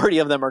majority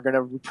of them are going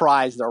to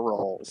reprise their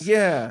roles.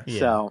 Yeah.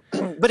 So,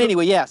 but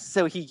anyway, yes.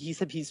 So he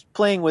said he's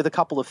playing with a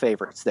couple of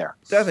favorites there.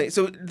 Definitely.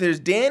 So there's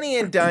Danny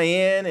and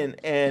Diane,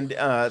 and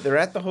they're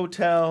at the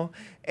hotel,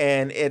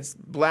 and it's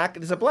black.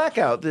 There's a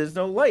blackout. There's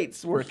no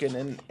lights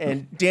working,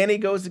 and Danny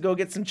goes to go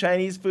get some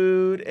Chinese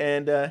food,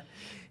 and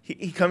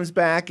he comes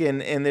back,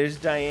 and there's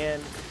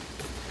Diane.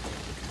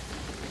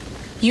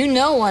 You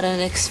know what an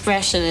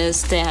expression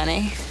is,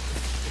 Danny.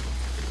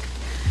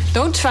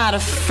 Don't try to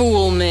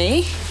fool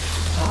me.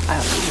 Well,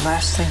 the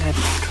last thing I'd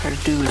try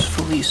to do is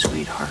fool you,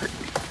 sweetheart.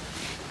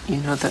 You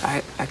know that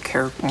I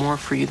care more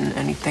for you than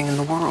anything in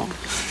the world.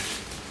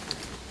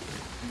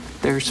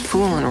 There's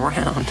fooling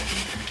around,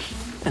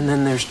 and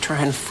then there's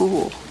trying to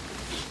fool.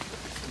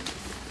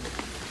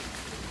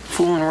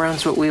 Fooling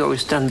around's what we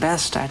always done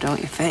best, don't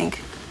you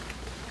think?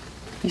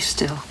 You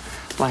still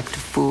like to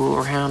fool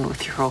around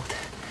with your old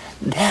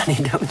Danny,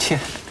 don't you?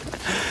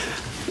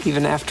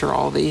 Even after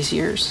all these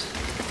years.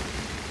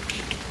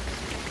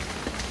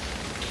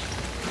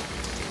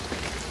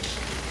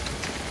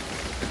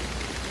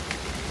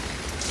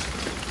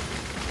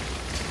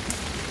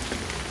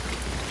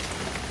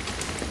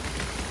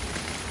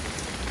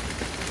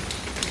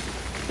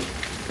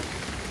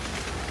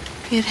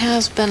 It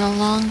has been a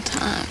long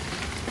time.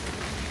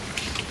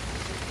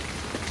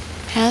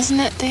 Hasn't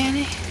it,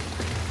 Danny?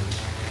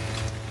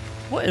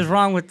 What is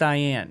wrong with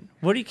Diane?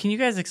 Can you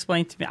guys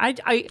explain to me?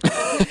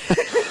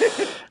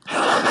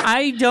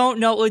 I don't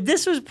know.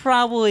 This was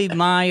probably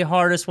my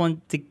hardest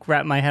one to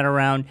wrap my head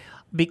around,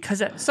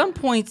 because at some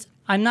points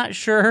I'm not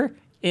sure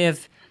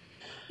if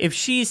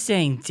she's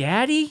saying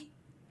Daddy,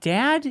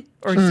 Dad,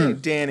 or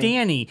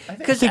Danny. I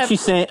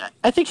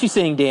think she's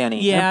saying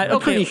Danny. Yeah, I'm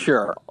pretty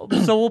sure.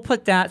 So we'll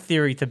put that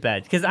theory to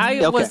bed, because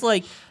I was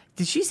like,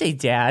 did she say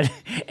Dad?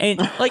 And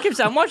like I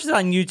said, I'm watching this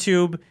on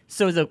YouTube,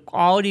 so the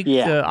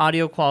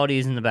audio quality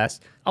isn't the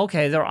best.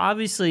 Okay, they're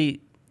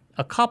obviously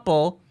a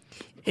couple.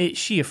 Is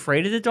she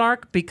afraid of the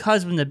dark?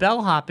 Because when the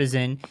bellhop is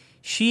in,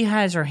 she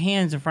has her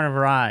hands in front of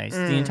her eyes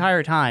the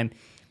entire time.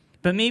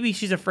 But maybe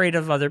she's afraid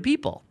of other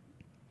people.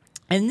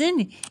 And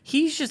then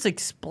he's just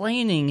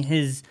explaining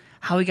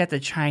how he got the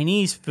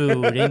Chinese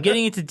food and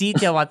getting into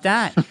detail about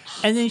that.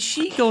 And then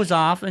she goes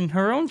off in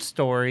her own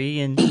story,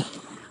 and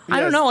I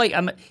don't know, like,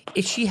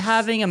 is she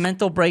having a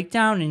mental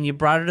breakdown and you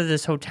brought her to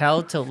this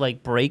hotel to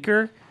like break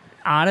her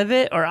out of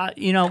it? Or,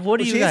 what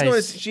do you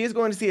guys... She is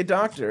going to see a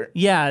doctor.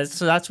 Yeah,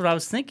 so that's what I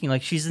was thinking.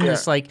 Like, she's in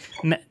this like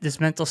this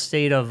mental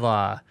state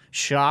of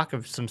shock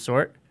of some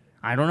sort.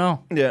 I don't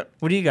know. Yeah.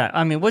 What do you got?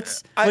 I mean,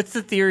 what's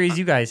the theories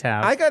you guys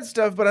have? I got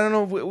stuff, but I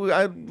don't know.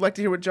 I'd like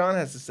to hear what John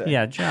has to say.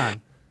 Yeah,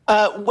 John.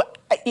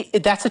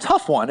 That's a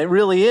tough one. It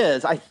really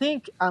is. I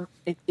think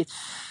it's...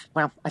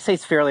 Well, I say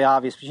it's fairly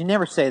obvious, but you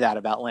never say that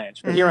about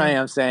Lynch. But here I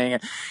am saying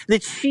it,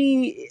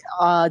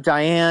 that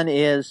Diane,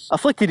 is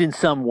afflicted in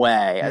some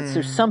way.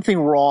 There's something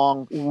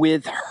wrong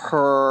with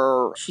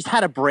her. She's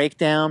had a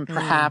breakdown,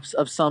 perhaps,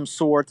 of some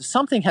sort.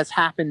 Something has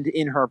happened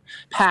in her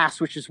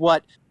past, which is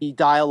what the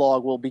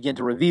dialogue will begin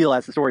to reveal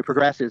as the story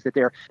progresses, that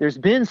there's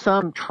been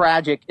some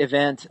tragic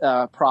event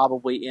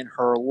probably in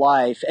her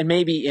life, and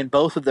maybe in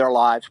both of their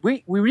lives.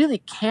 We really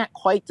can't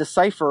quite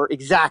decipher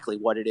exactly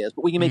what it is,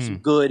 but we can make some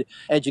good,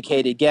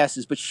 educated guesses.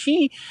 But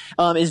she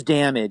is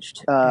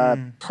damaged,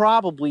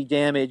 probably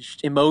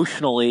damaged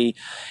emotionally,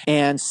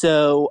 and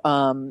so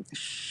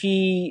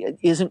she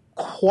isn't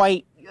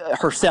quite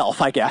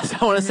herself, I guess.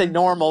 I want to say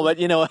normal, but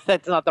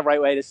that's not the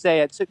right way to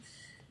say it.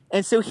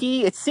 So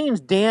it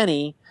seems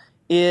Danny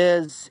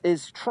is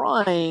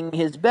trying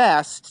his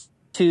best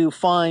to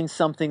find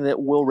something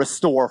that will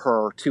restore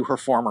her to her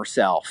former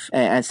self,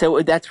 and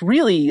so that's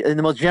really in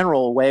the most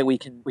general way we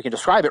can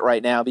describe it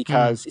right now,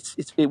 because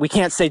we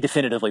can't say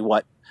definitively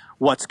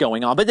what's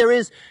going on, but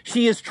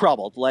she is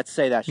troubled. Let's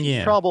say that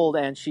she's troubled,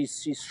 and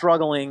she's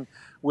struggling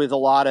with a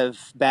lot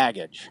of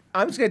baggage.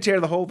 I'm just gonna tear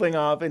the whole thing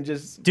off and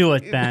just do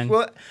it, Ben.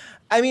 Well,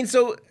 I mean,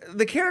 so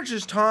the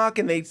characters talk,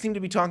 and they seem to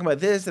be talking about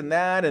this and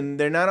that, and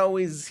they're not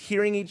always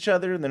hearing each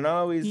other, and they're not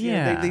always.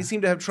 They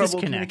seem to have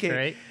trouble communicating.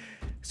 Right?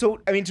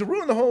 So, I mean, to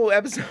ruin the whole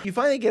episode, you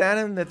finally get at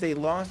him that they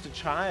lost a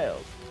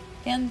child.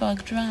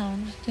 Genbug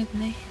drowned, didn't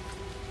he?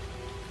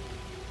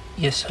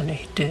 Yes, honey,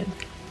 he did.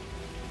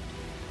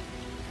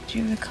 Do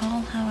you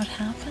recall how it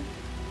happened?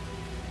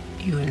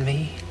 You and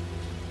me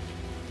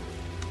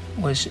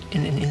was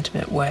in an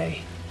intimate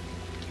way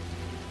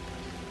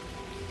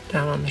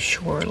down on the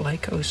shore at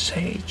Lake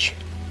Osage.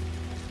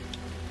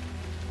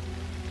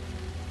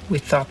 We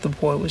thought the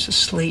boy was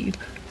asleep,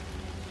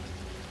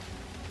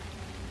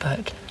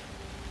 but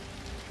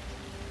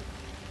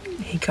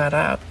he got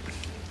up,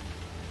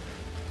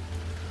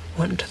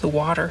 went into the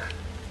water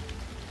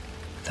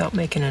without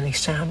making any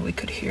sound we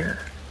could hear.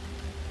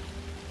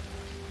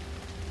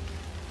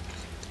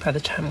 By the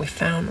time we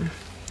found him,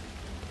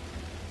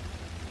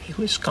 he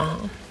was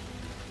gone.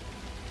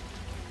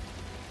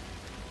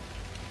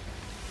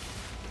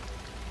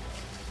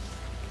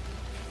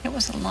 It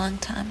was a long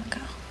time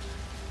ago.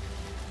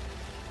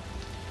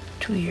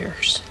 2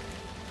 years.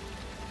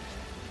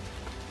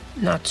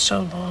 Not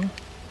so long.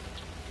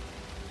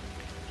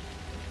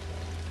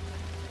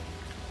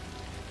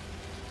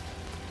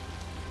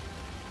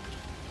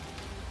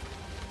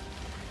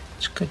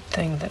 It's a good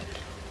thing that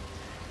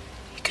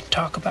you can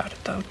talk about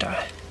it, though,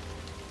 Di.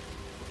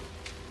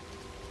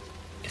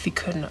 If he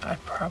couldn't,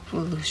 I'd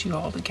probably lose you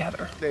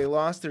altogether. They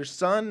lost their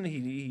son.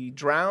 He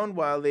drowned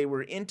while they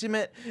were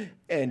intimate.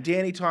 And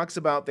Danny talks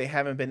about they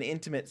haven't been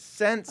intimate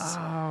since.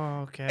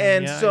 Oh, okay.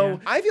 And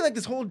I feel like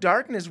this whole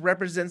darkness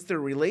represents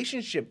their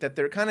relationship, that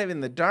they're kind of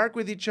in the dark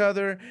with each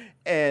other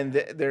and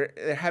they're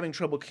having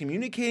trouble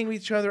communicating with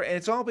each other. And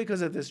it's all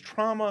because of this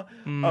trauma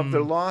of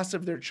the loss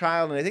of their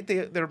child. And I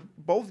think they're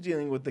both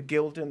dealing with the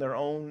guilt in their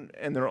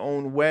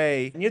own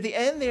way. Near the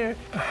end there,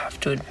 I have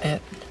to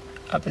admit,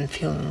 I've been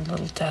feeling a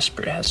little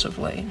desperate as of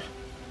late.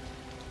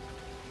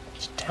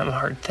 It's a damn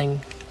hard thing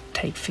to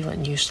take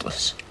feeling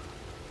useless.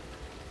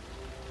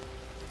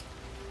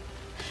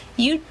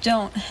 You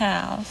don't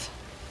have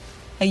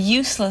a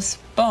useless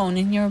bone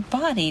in your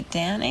body,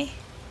 Danny.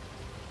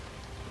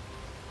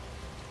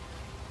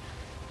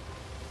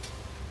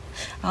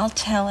 I'll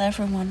tell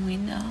everyone we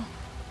know.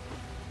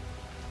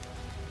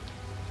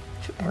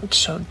 If it weren't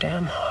so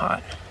damn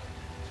hot,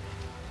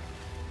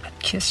 I'd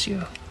kiss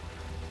you.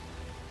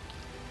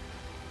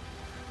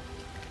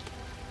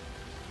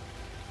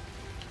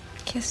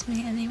 Kiss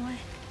me anyway.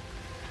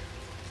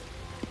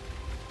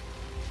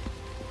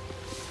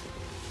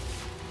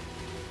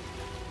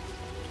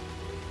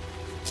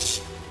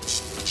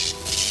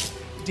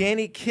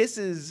 Danny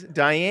kisses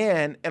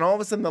Diane, and all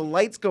of a sudden the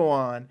lights go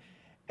on.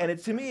 And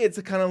to me,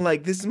 it's kind of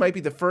like this might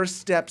be the first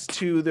steps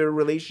to their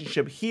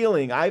relationship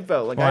healing. I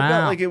felt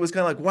like it was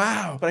kind of like,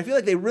 wow. But I feel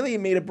like they really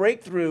made a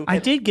breakthrough. I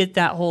did get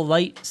that whole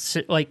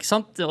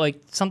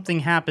something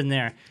happened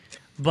there,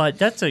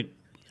 but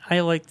I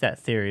like that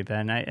theory,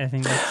 Ben. I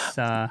think that's.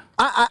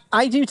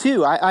 I do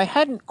too. I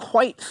hadn't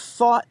quite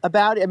thought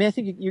about it. I mean, I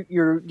think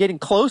you're getting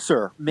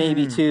closer,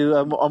 maybe, to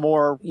a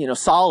more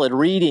solid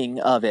reading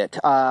of it.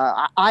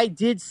 I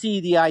did see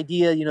the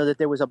idea, that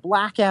there was a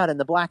blackout, and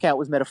the blackout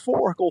was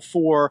metaphorical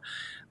for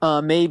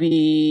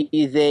maybe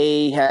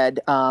they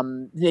had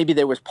maybe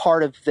there was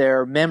part of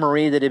their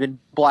memory that had been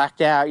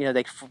blacked out.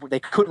 They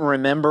couldn't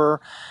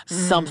remember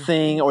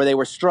something, or they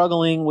were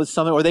struggling with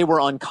something, or they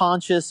were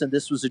unconscious, and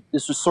this was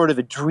sort of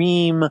a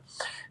dream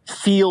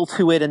feel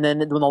to it. And then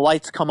when the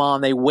lights come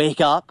on, they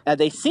wake up.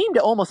 They seem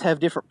to almost have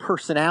different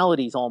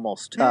personalities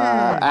almost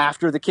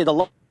after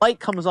the light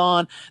comes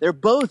on. They're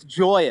both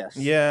joyous.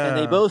 Yeah. And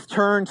they both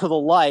turn to the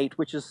light,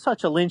 which is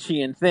such a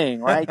Lynchian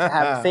thing, right? To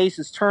have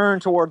faces turn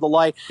toward the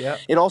light. Yep.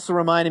 It also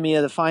reminded me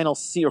of the final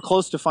scene, or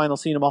close to final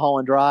scene of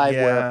Mulholland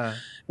Drive,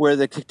 where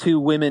the two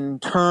women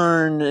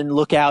turn and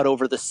look out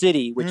over the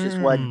city, which is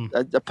what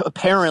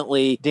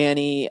apparently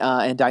Danny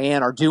and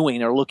Diane are doing.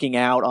 They're looking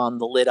out on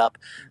the lit up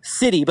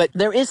city. But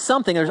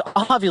there's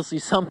obviously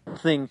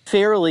something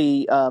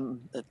fairly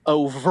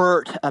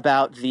overt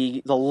about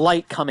the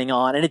light coming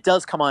on, and it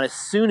does come on as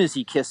soon as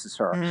he kisses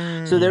her.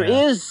 So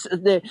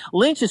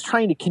Lynch is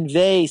trying to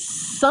convey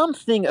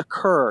something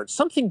occurred,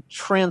 something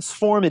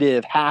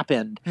transformative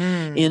happened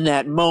in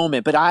that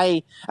moment. But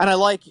I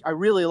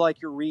really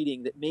like your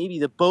reading that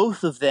maybe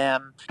both of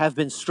them have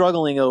been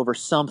struggling over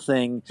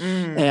something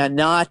and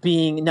not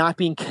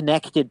being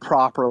connected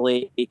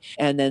properly,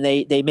 and then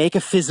they make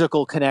a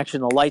physical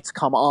connection. The lights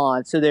come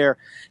on, so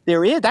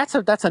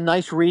that's a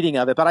nice reading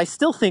of it. But I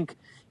still think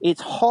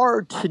it's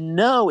hard to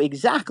know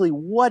exactly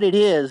what it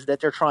is that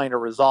they're trying to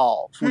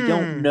resolve. We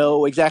don't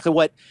know exactly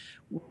what.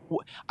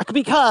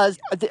 Because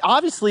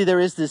obviously there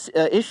is this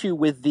issue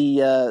with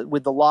the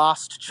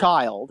lost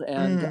child,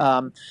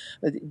 and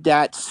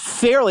that's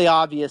fairly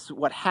obvious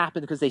what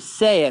happened because they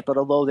say it. But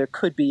although there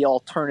could be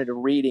alternative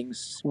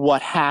readings,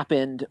 what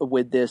happened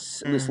with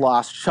this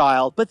lost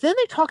child. But then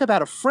they talk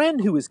about a friend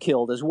who was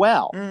killed as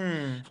well.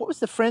 What was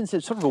the friend's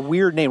sort of a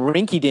weird name,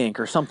 Rinky Dink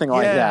or something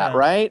like that,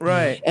 right?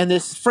 Right. And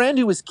this friend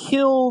who was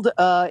killed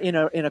in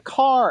a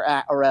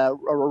car or a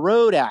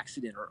road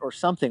accident or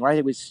something, right?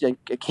 It was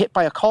hit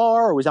by a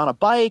car, or was on a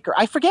bike, or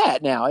I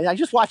forget now. I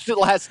just watched it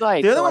last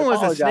night. The other one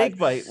was a snake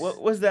bite.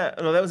 What was that?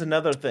 No, that was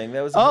another thing.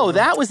 That was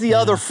the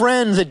other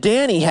friend that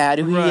Danny had,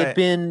 who he had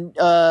been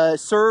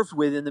served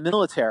with in the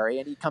military,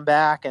 and he'd come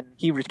back and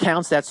he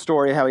recounts that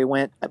story, how he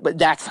went. But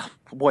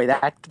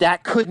that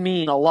could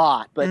mean a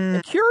lot. But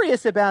I'm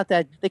curious about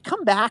that. They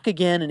come back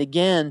again and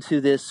again to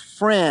this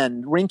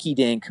friend, Rinky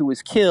Dink, who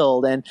was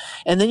killed. And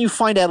then you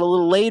find out a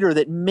little later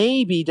that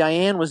maybe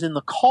Diane was in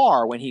the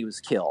car when he was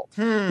killed.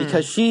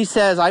 Because she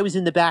says, I was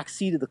in the back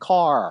seat of the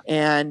car.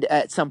 And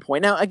at some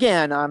point, now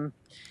again,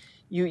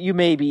 you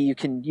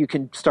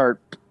can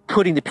start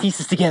putting the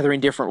pieces together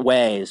in different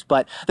ways.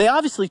 But they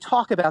obviously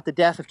talk about the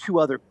death of two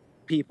other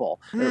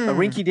people. A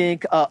Rinky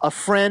Dink, a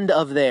friend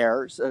of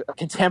theirs, a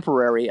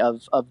contemporary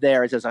of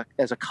theirs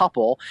as a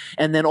couple,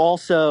 and then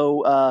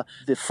also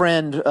the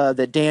friend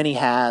that Danny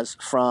has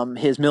from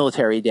his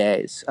military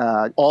days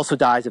also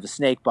dies of a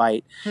snake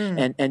bite,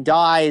 and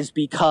dies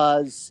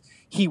because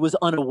he was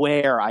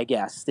unaware, I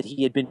guess, that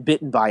he had been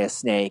bitten by a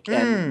snake,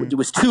 and it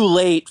was too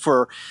late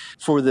for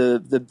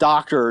the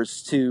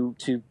doctors to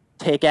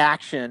take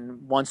action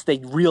once they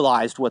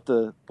realized what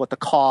the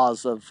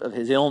cause of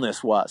his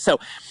illness was. So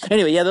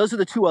anyway, those are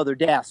the two other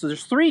deaths. So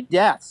there's three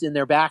deaths in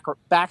their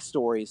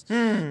backstories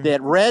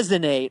that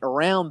resonate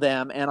around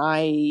them, and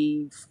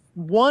I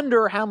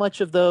wonder how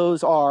much of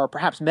those are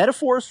perhaps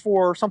metaphors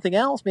for something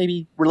else,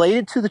 maybe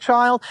related to the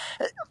child.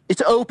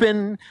 It's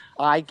open.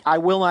 I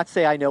will not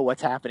say I know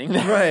what's happening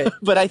there, Right.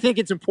 but I think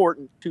it's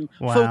important to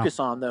Wow. focus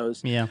on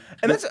those. Yeah.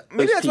 And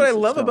maybe that's what I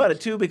love pieces. about it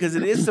too, because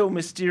it is so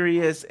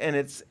mysterious and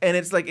it's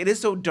like it is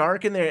so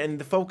dark in there, and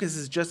the focus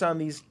is just on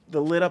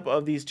the lit up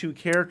of these two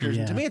characters.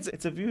 And to Yeah. me,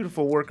 it's a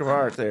beautiful work of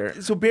art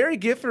there. So Barry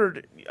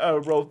Gifford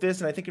wrote this,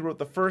 and I think he wrote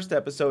the first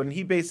episode, and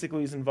he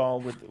basically is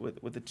involved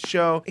with the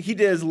show. He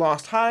does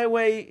Lost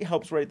Highway, he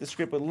helps write the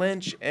script with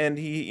Lynch, and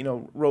he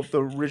wrote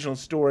the original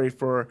story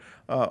for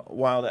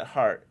Wild at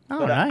Heart. Oh,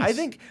 But nice. I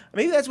think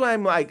maybe that's why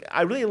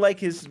I really like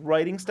his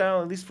writing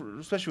style, at least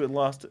especially with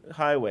Lost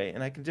Highway,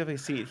 and I can definitely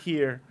see it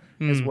here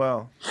as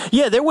well.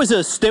 Yeah, there was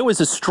a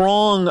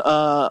strong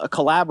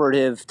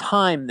collaborative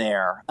time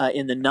there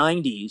in the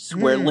 90s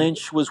where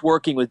Lynch was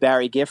working with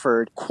Barry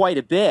Gifford quite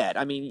a bit.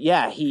 I mean,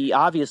 yeah, he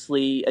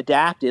obviously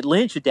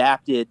Lynch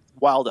adapted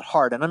Wild at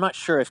Heart, and I'm not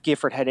sure if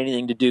Gifford had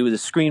anything to do with the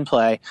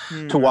screenplay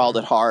to Wild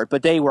at Heart,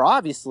 but they were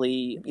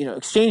obviously,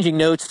 exchanging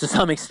notes to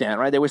some extent,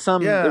 right? There was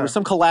some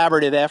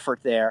collaborative effort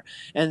there.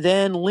 And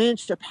then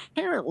Lynch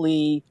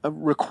apparently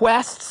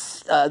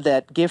requests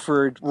that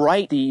Gifford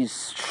write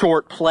these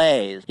short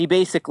plays.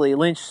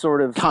 Lynch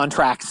sort of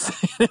contracts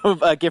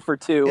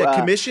Gifford to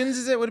commissions,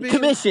 is it would be?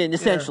 Commissioned,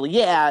 essentially,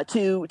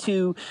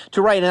 to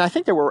write. And I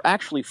think there were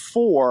actually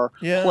 4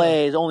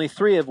 plays, only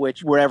 3 of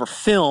which were ever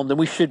filmed. And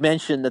we should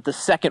mention that the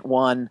second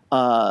one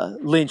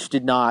Lynch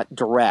did not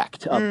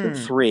direct of the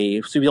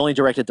 3. So he only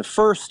directed the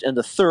first and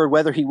the third.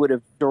 Whether he would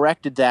have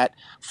directed that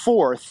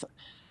 4th,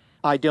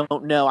 I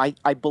don't know.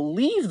 I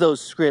believe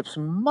those scripts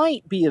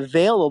might be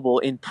available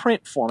in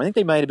print form. I think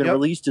they might have been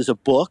released as a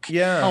book.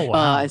 Yeah. Oh,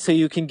 wow. And so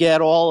you can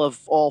get all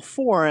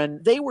 4.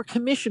 And they were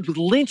commissioned with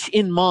Lynch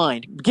in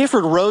mind.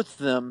 Gifford wrote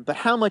them, but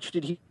how much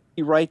did he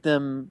write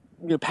them,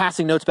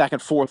 passing notes back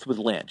and forth with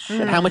Lynch?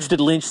 And how much did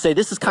Lynch say,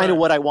 this is kind of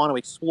what I want to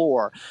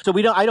explore? So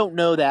I don't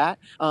know that.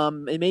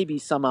 It may be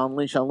some on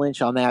Lynch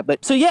on that.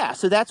 But so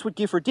that's what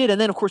Gifford did.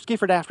 And then, of course,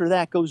 Gifford after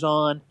that goes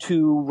on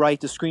to write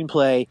the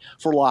screenplay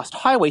for Lost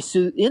Highway.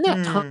 So in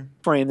that time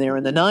frame there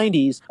in the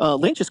 90s,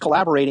 Lynch is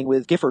collaborating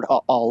with Gifford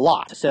a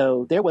lot.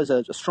 So there was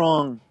a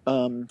strong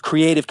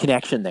creative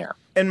connection there.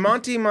 And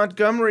Monty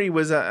Montgomery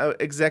was an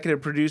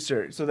executive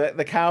producer, so that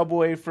the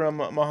cowboy from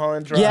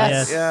Mulholland Drive.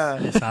 Yes.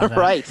 Yeah,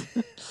 Right.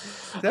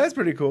 That's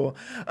pretty cool.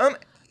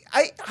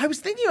 I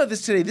was thinking about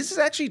this today. This is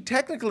actually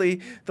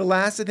technically the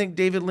last, I think,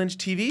 David Lynch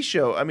TV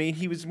show. I mean,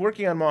 he was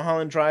working on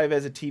Mulholland Drive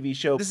as a TV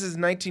show. This is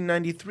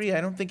 1993.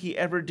 I don't think he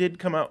ever did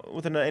come out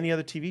with any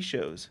other TV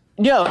shows.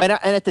 No, and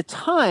at the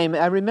time,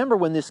 I remember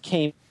when this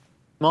came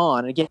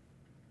on, again,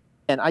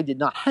 and I did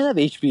not have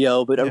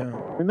HBO, but I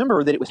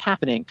remember that it was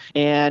happening.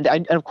 And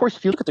of course,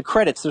 if you look at the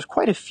credits, there's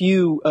quite a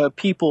few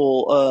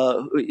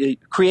people,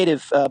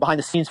 creative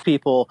behind-the-scenes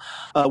people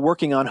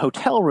working on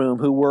Hotel Room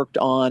who worked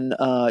on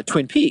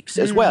Twin Peaks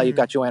as well. You've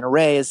got Joanna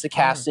Ray as the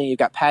casting. You've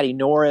got Patty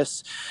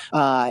Norris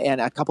and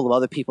a couple of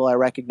other people I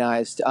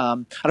recognized.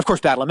 And of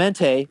course,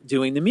 Badalamenti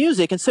doing the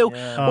music. And so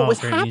what was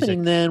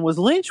happening then was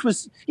Lynch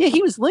was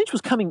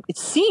coming, it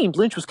seemed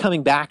Lynch was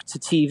coming back to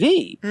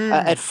TV.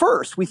 At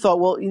first, we thought,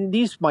 well,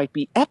 these might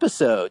be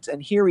episodes,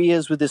 and here he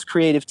is with this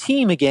creative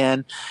team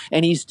again,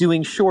 and he's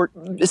doing short,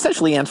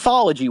 essentially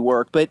anthology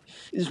work, but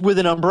with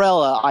an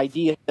umbrella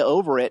idea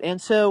over it. And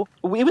so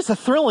it was a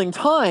thrilling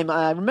time.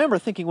 I remember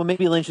thinking, well,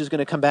 maybe Lynch is going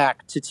to come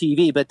back to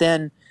TV, but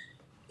then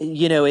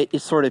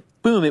it sort of,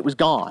 boom, it was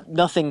gone.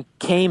 Nothing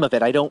came of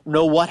it. I don't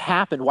know what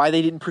happened, why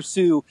they didn't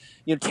pursue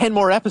 10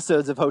 more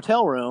episodes of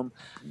Hotel Room,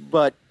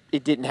 but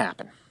it didn't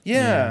happen.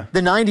 Yeah.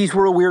 The 90s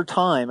were a weird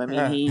time. I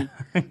mean,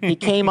 he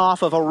came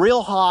off of a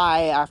real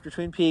high after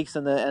Twin Peaks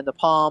and the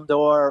Palme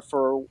d'Or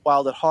for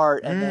Wild at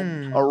Heart, and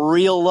then a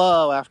real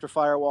low after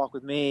Fire Walk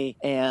with Me,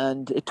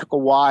 and it took a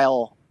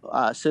while.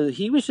 So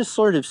he was just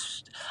sort of,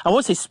 I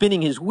won't say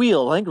spinning his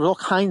wheel. I think there were all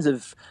kinds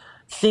of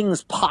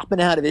things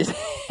popping out of his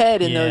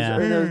head in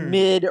those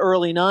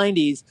mid-early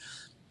 90s.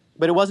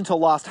 But it wasn't until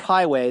Lost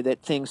Highway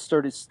that things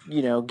started,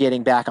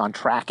 getting back on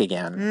track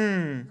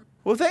again.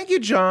 Well, thank you,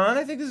 John.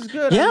 I think this is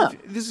good. Yeah.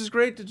 This is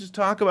great to just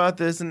talk about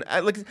this. And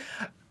I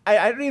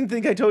don't even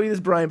think I told you this,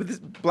 Brian, but this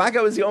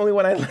Blackout was the only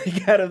one I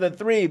like out of the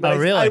 3. But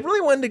really? I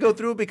really wanted to go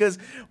through it because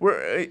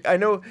I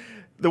know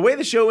the way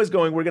the show is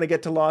going, we're going to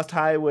get to Lost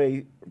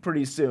Highway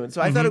pretty soon.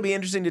 So I thought it'd be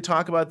interesting to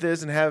talk about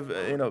this and have,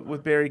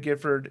 with Barry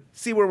Gifford,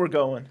 see where we're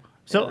going.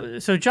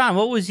 So John,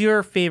 what was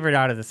your favorite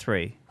out of the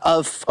 3?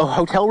 Of a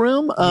Hotel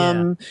Room?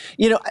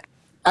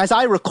 As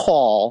I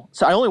recall,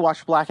 so I only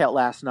watched Blackout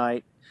last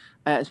night.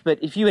 But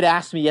if you had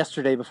asked me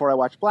yesterday before I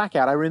watched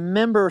Blackout, I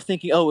remember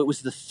thinking, it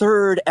was the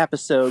 3rd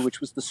episode,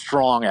 which was the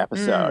strong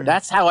episode.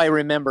 That's how I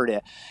remembered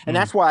it. And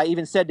that's why I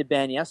even said to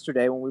Ben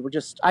yesterday when we were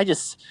I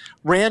just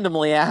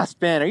randomly asked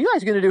Ben, are you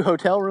guys going to do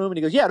Hotel Room? And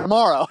he goes, yeah,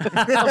 tomorrow. Do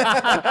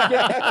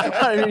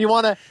you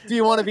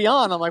want to be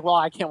on? I'm like, well,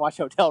 I can't watch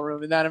Hotel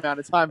Room in that amount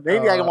of time.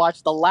 Maybe I can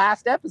watch the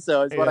last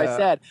episode is what I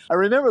said. I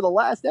remember the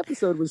last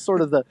episode was sort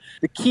of the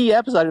key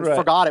episode. I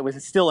forgot it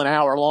was still an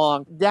hour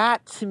long.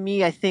 That, to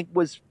me, I think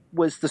was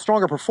was the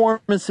stronger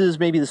performances,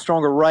 maybe the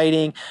stronger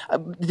writing.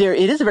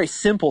 It is a very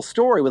simple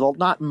story with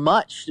not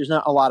much. There's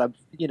not a lot of,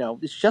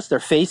 it's just their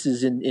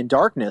faces in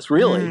darkness,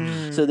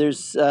 really. So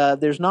there's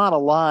not a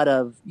lot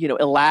of,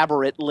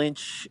 elaborate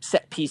Lynch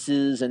set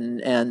pieces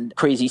and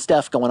crazy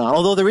stuff going on.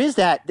 Although there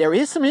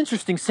is some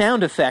interesting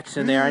sound effects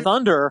in there.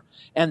 Thunder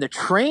and the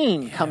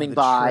train coming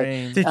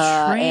by. The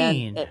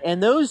train.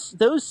 And those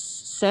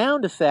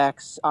sound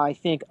effects, I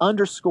think,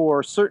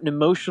 underscore certain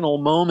emotional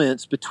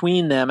moments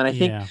between them. And I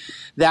think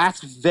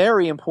that's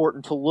very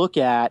important to look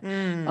at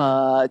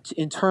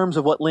in terms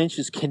of what Lynch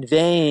is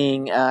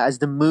conveying as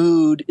the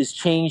mood is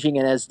changing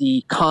and as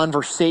the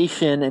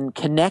conversation and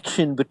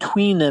connection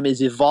between them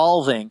is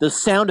evolving. The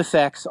sound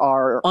effects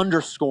are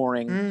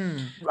underscoring.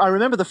 I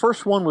remember the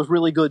first one was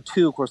really good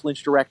too. Of course,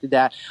 Lynch directed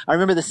that. I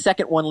remember the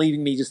second one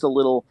leaving me just a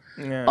little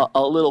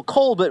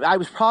cold, but I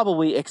was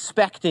probably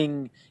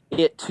expecting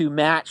it to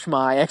match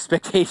my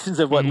expectations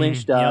of what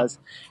Lynch does.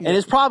 And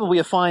it's probably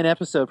a fine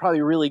episode,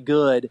 probably really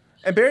good.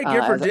 And Barry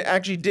Gifford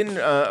actually didn't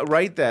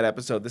write that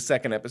episode, the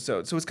second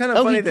episode. So it's kind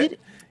of funny that...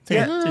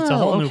 It's a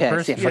whole new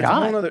person.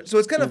 So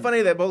it's kind of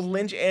funny that both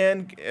Lynch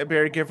and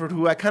Barry Gifford,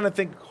 who I kind of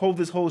think hold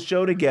this whole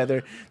show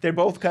together, they're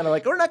both kind of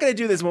like, we're not going to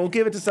do this one. We'll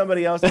give it to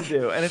somebody else to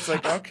do. And it's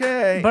like,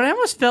 okay. But I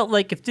almost felt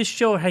like if this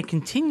show had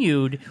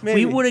continued,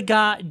 we would have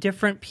got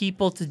different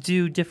people to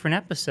do different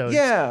episodes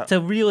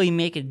to really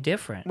make it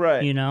different.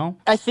 Right.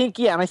 I think,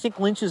 and I think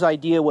Lynch's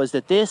idea was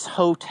that this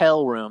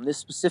hotel room, this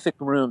specific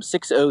room,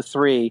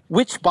 603,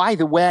 which, by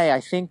the way, I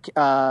think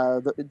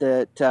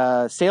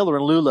that Sailor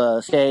and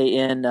Lula stay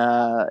in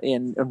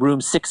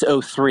room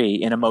 603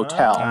 in a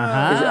motel.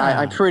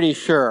 I'm pretty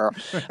sure.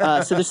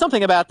 So there's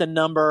something about the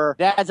number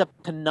that adds up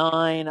to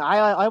 9.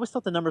 I always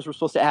thought the numbers were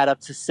supposed to add up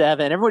to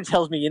 7. Everybody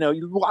tells me, you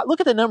look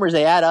at the numbers,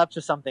 they add up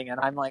to something. And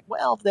I'm like,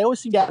 well, they always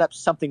seem to add up to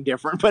something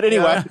different. But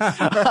anyway,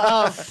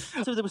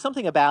 so there was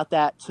something about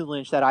that to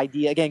Lynch, that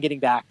idea, again, getting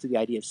back to the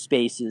idea of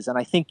spaces. And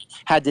I think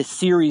had this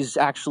series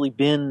actually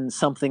been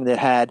something that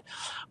had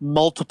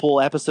multiple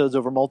episodes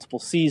over multiple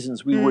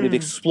seasons, we would have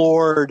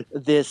explored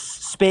this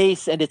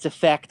space and its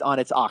effect on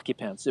its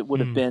occupants. It would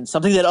have been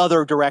something that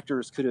other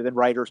directors could have, and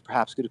writers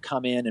perhaps could have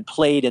come in and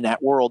played in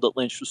that world that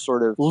Lynch was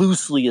sort of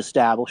loosely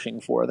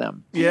establishing for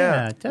them.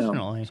 Yeah,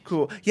 definitely. It's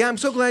cool. Yeah, I'm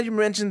so glad you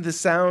mentioned the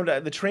sound.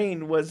 The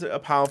train was a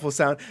powerful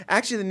sound.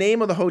 Actually, the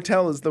name of the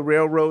hotel is the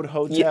Railroad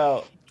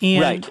Hotel.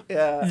 And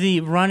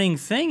the running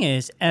thing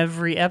is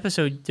every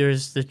episode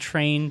there's the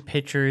train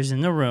pictures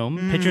in the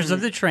room, pictures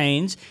of the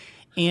trains.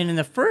 And in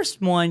the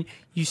first one,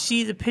 you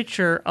see the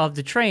picture of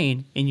the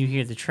train and you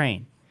hear the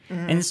train.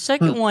 And the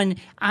second one,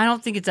 I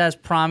don't think it's as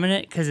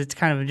prominent because it's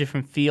kind of a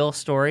different feel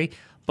story.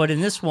 But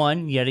in this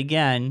one, yet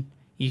again,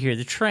 you hear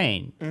the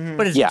train.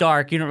 But it's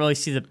dark. You don't really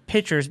see the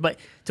pictures. But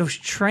those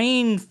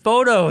train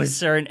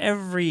photos are in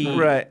every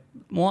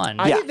one.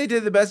 I think they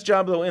did the best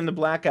job, though, in the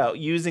blackout,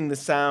 using the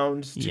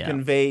sounds to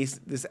convey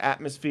this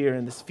atmosphere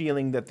and this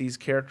feeling that these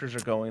characters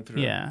are going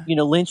through. Yeah.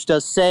 Lynch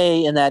does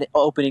say in that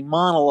opening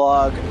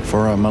monologue,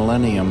 For a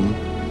millennium,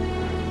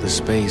 the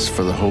space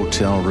for the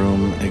hotel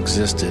room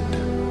existed,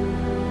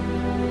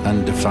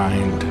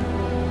 undefined.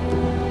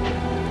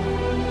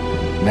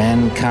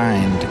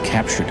 Mankind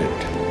captured it,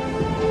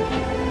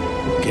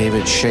 gave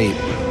it shape,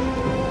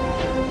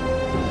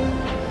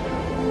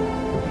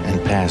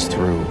 and passed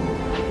through.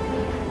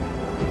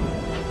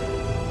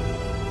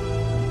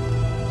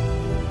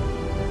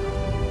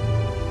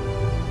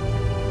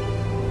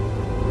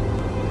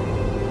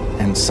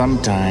 And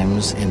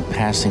sometimes, in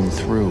passing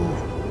through,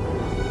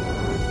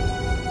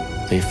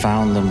 they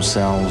found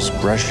themselves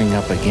brushing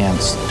up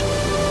against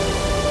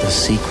the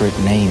secret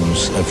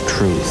names of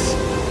truth.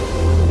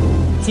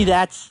 See,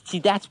 that's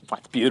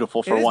what's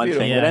beautiful for one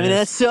thing. But I mean,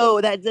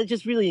 that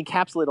just really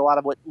encapsulates a lot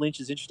of what Lynch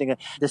is interesting in.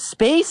 The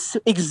space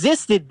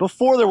existed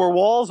before there were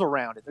walls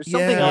around it. There's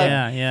something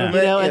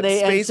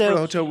space for the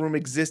hotel room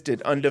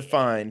existed,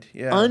 undefined.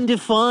 Yeah,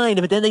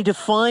 undefined. But then they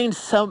defined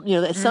some.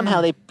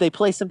 Somehow they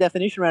place some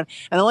definition around.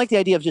 And I like the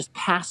idea of just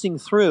passing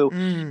through.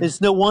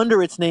 It's no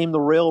wonder it's named the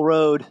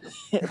Railroad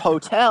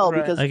Hotel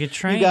because like a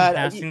train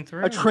passing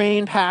through. A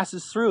train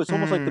passes through. It's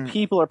almost like the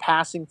people are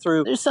passing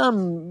through. There's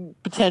some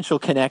potential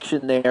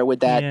connection there with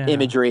that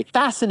imagery.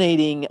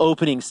 Fascinating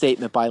opening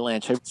statement by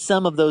Lynch.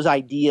 Some of those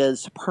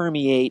ideas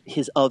permeate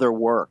his other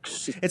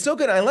works. It's so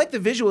good. I like the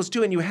visuals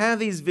too, and you have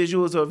these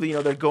visuals of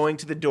they're going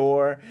to the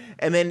door,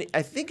 and then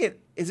I think it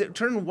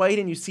turned white,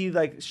 and you see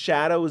like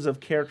shadows of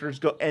characters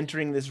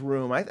entering this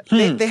room.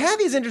 They have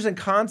these interesting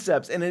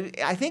concepts, and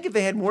I think if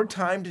they had more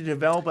time to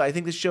develop it, I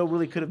think the show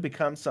really could have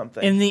become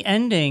something. In the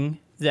ending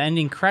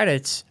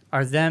credits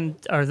are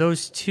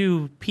those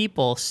two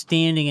people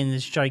standing in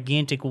this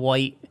gigantic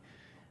white.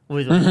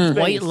 With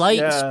white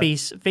light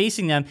space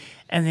facing them,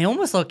 and they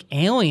almost look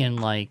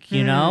alien-like,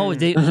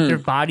 their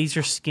bodies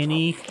are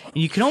skinny, and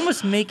you can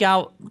almost make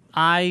out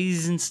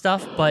eyes and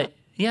stuff, but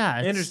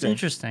it's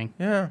interesting.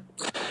 Yeah.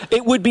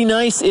 It would be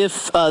nice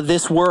if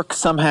this work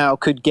somehow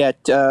could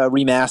get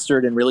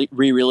remastered and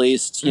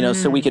re-released,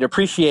 so we could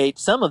appreciate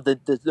some of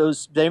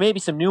those. There may be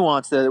some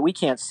nuance there that we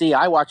can't see.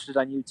 I watched it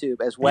on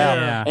YouTube as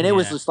well, and it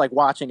was just like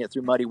watching it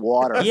through muddy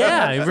water.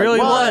 Yeah, it really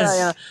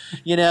was.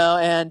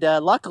 And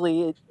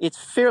luckily it's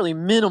fairly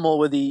minimal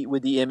with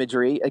the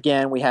imagery.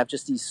 Again, we have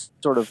just these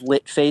sort of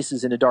lit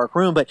faces in a dark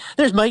room, but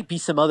there might be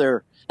some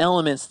other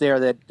elements there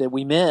that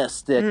we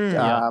missed that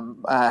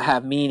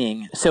have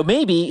meaning. So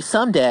maybe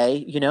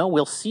someday,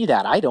 we'll see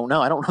that. I don't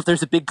know. I don't know if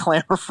there's a big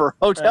clamor for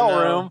Hotel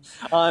Room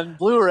on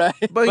Blu-ray.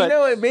 But you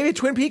know what? Maybe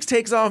Twin Peaks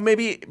takes off.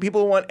 Maybe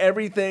people want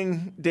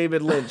everything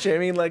David Lynch. I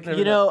mean, like...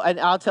 and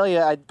I'll tell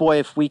you, boy,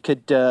 if we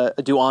could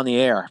do On the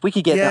Air. If we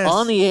could get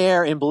On the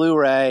Air in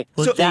Blu-ray,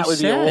 that would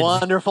be a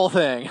wonderful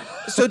thing.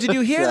 So did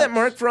you hear that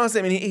Mark Frost,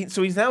 I mean,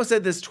 he's now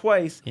said this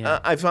twice.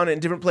 I found it in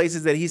different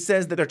places that he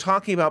says that they're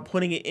talking about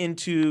putting it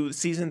into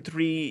season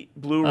 3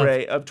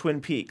 Blu-ray of Twin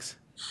Peaks.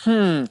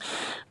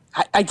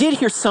 I did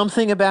hear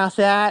something about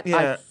that. Yeah.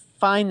 I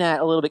find that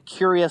a little bit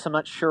curious. I'm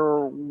not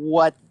sure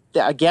what.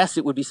 I guess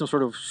it would be some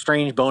sort of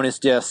strange bonus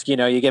disc.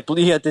 You get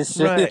this,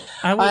 right.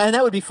 And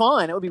that would be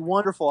fun. It would be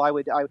wonderful.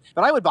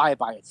 But I would buy it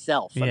by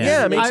itself. Me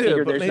I too.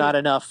 figure there's not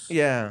enough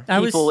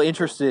people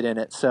interested in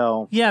it.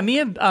 So me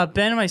and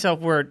Ben and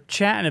myself were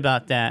chatting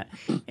about that,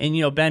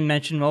 and Ben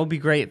mentioned, well, it'd be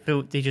great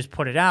if they just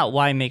put it out.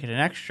 Why make it an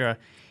extra?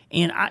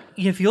 And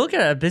if you look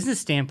at a business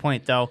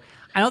standpoint, though,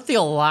 I don't think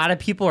a lot of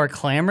people are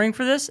clamoring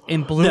for this,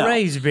 and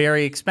Blu-ray is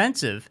very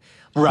expensive.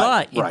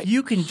 Right, but if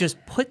you can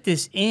just put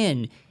this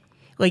in,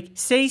 like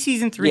say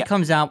season 3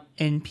 comes out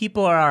and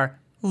people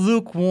are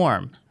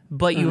lukewarm,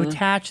 but you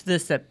attach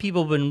this that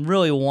people have been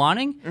really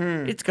wanting,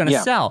 it's going to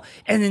sell.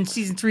 And then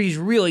season 3 is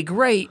really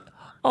great.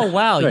 Oh,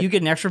 wow, you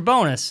get an extra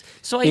bonus.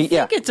 So I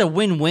think it's a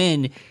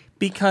win-win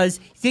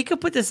because they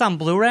could put this on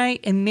Blu-ray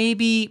and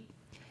maybe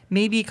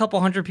a couple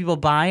hundred people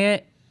buy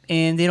it,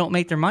 and they don't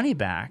make their money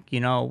back,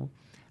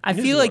 I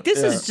feel like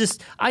this is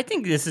just. I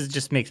think this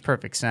just makes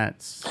perfect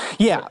sense.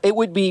 Yeah, it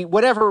would be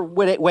whatever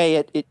way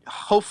it.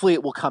 Hopefully,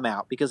 it will come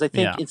out because I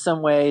think in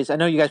some ways, I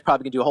know you guys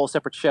probably can do a whole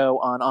separate show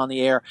on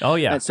the air. Oh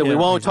yeah, and so we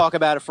won't talk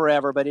about it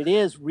forever. But it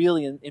is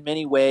really, in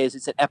many ways,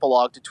 it's an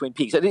epilogue to Twin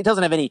Peaks. It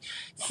doesn't have any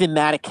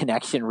thematic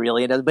connection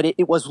really, but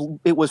it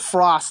was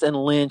Frost and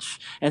Lynch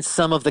and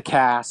some of the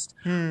cast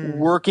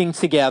working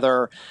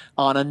together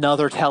on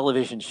another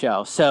television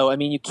show. So I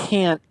mean, you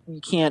can't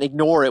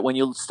ignore it when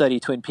you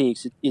study Twin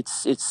Peaks.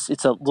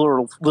 It's a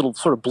little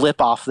sort of blip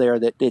off there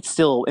that it's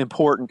still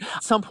important.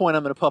 At some point,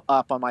 I'm going to put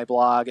up on my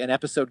blog an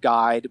episode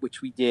guide,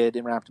 which we did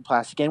in Wrapped in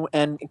Plastic,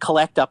 and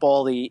collect up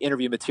all the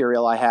interview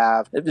material I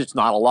have. It's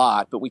not a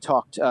lot, but we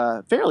talked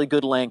fairly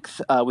good length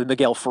with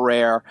Miguel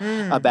Ferrer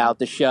about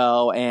the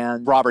show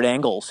and Robert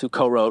Engels, who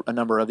co-wrote a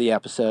number of the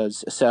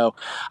episodes. So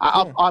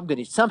I'm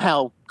going to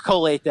somehow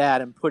collate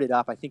that and put it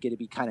up. I think it'd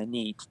be kind of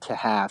neat to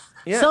have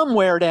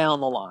somewhere down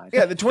the line.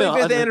 Yeah, the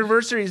 25th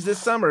anniversary is this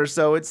summer,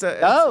 so it's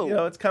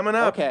coming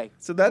up. Okay,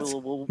 so that's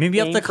maybe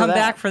you have to come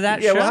back for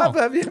that show. Yeah, we'll have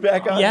to have you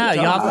back on. Yeah,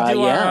 you have to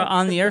do our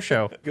on the air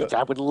show.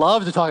 I would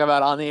love to talk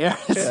about On the Air.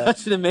 It's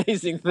such an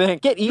amazing thing.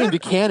 Get Ian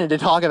Buchanan to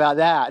talk about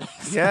that.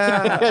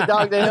 Yeah,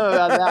 talk to him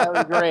about that. That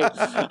would be great.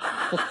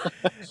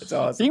 It's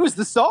awesome. He was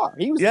the star.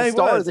 He was the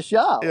star of the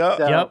show. Yep.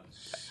 So. Yep.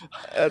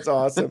 That's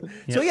awesome.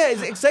 So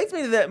it excites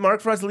me that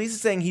Mark Frost, Lisa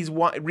saying he's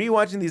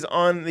rewatching these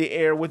on the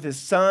air with his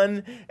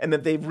son, and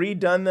that they've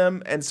redone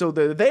them, and so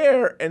they're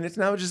there, and it's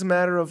now just a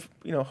matter of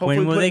hopefully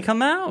when will they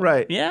come out?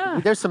 Right. Yeah.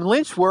 There's some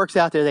Lynch works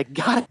out there that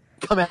got to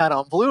come out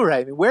on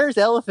Blu-ray. I mean, where's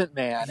Elephant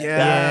Man?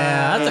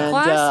 Yeah, that's a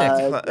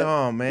classic.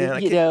 Oh man,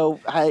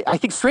 I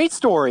think Straight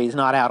Story is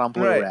not out on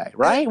Blu-ray,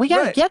 right? We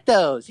got to get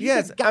those.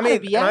 Yes, I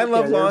mean, I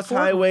love Lost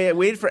Highway. I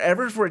waited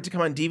forever for it to come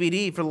on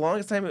DVD. For the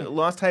longest time,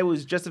 Lost Highway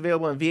was just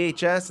available on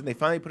VHS, and they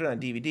finally put it on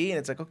DVD, and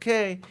it's like,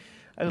 okay,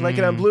 I would like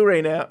it on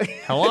Blu-ray now.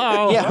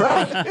 Hello. Yeah,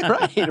 right.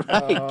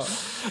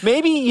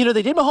 Maybe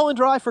they did Mulholland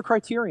Drive for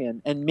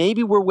Criterion, and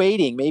maybe we're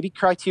waiting. Maybe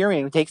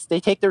Criterion they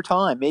take their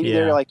time. Maybe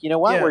they're like,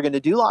 we're going to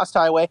do Lost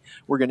Highway,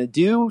 we're going to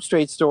do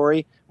Straight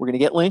Story, we're going to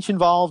get Lynch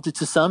involved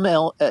to some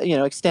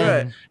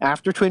extent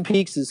after Twin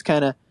Peaks is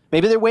kind of.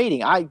 Maybe they're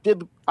waiting.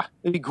 It'd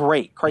be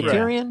great.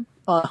 Criterion. Right.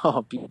 Oh,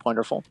 it'd be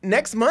wonderful.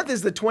 Next month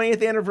is the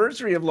 20th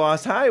anniversary of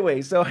Lost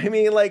Highway, so I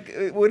mean,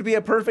 it would be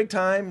a perfect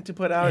time to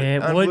put out.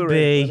 It on would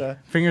Blu-ray, be.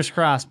 Fingers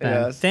crossed,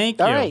 Ben. Yes. Thank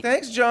you. All right.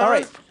 Thanks, John. All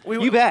right.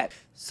 You bet.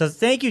 So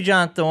thank you,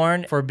 John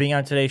Thorne, for being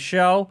on today's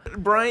show.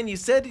 Brian, you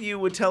said you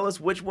would tell us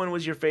which one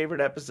was your favorite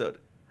episode.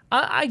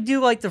 I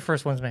do like the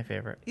first one's my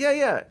favorite.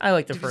 Yeah. I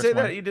like the first one. Did you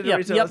say that? You did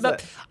already tell us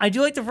that. I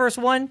do like the first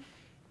one,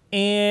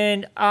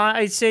 and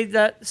I'd say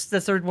that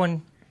the third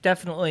one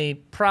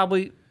definitely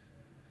probably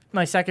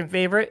my second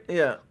favorite.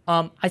 Yeah.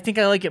 I think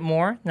I like it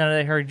more now that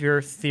I heard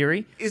your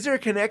theory. Is there a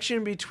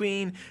connection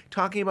between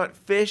talking about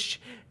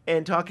fish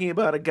and talking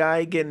about a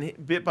guy getting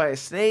bit by a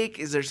snake?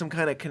 Is there some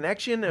kind of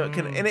connection?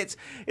 And it's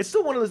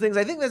still one of those things.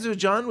 I think that's what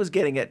John was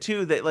getting at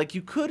too. That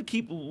you could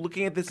keep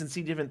looking at this and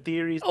see different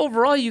theories.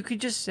 Overall, you could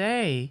just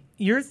say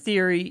your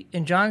theory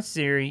and John's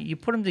theory. You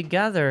put them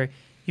together,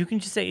 you can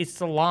just say it's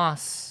the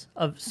loss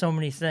of so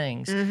many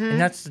things, Mhm.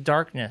 and that's the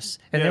darkness.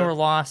 And they Yeah. were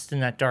lost in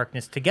that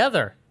darkness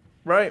together.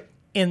 Right.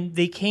 And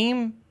they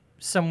came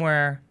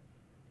somewhere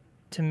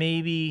to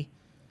maybe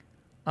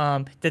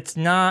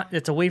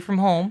that's away from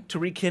home. To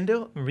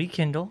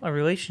rekindle a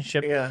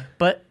relationship. Yeah.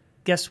 But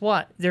guess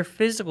what? They're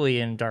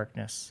physically in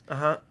darkness.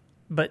 Uh-huh.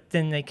 But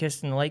then they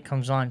kiss and the light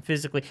comes on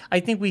physically. I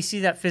think we see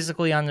that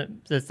physically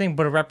on the thing,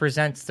 but it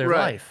represents their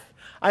Right. life.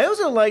 I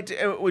also liked,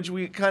 which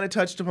we kind of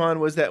touched upon,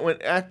 was that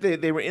when after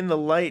they were in the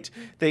light,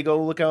 they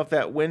go look out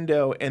that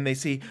window and they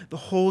see the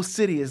whole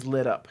city is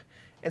lit up.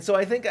 And so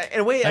I think, in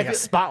a way, Like a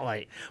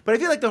spotlight. But I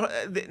feel like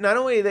not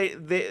only are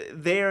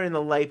they're in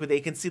the light, but they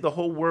can see the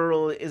whole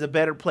world is a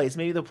better place.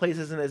 Maybe the place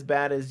isn't as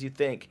bad as you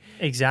think.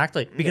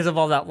 Exactly. Because of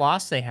all that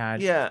loss they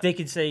had. Yeah. They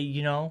could say,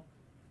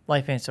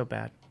 life ain't so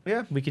bad.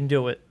 Yeah. We can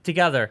do it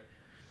together.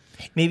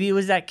 Maybe it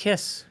was that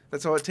kiss.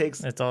 That's all it takes.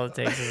 That's all it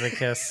takes is a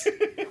kiss.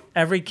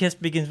 Every kiss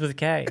begins with a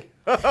K.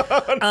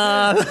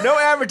 No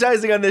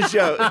advertising on this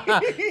show.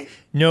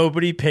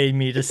 Nobody paid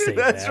me to say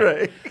That's that.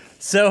 right.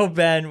 So,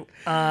 Ben,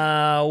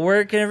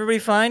 where can everybody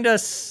find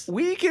us?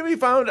 We can be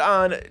found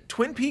on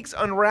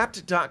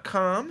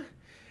TwinPeaksUnwrapped.com.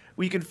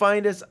 We can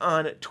find us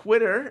on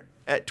Twitter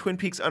at Twin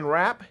Peaks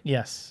Unwrap.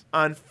 Yes.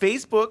 On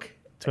Facebook.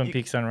 Twin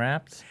Peaks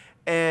Unwrapped.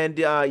 And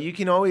you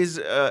can always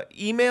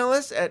email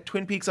us at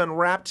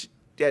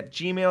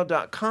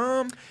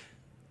twinpeaksunwrapped@gmail.com.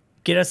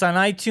 Get us on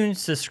iTunes,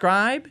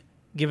 subscribe,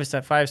 give us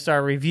that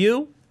 5-star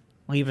review,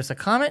 leave us a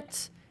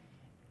comment,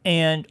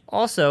 and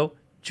also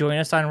join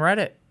us on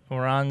Reddit.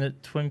 We're on the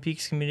Twin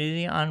Peaks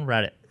community on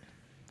Reddit.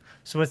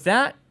 So with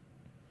that,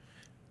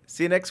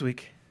 see you next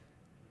week.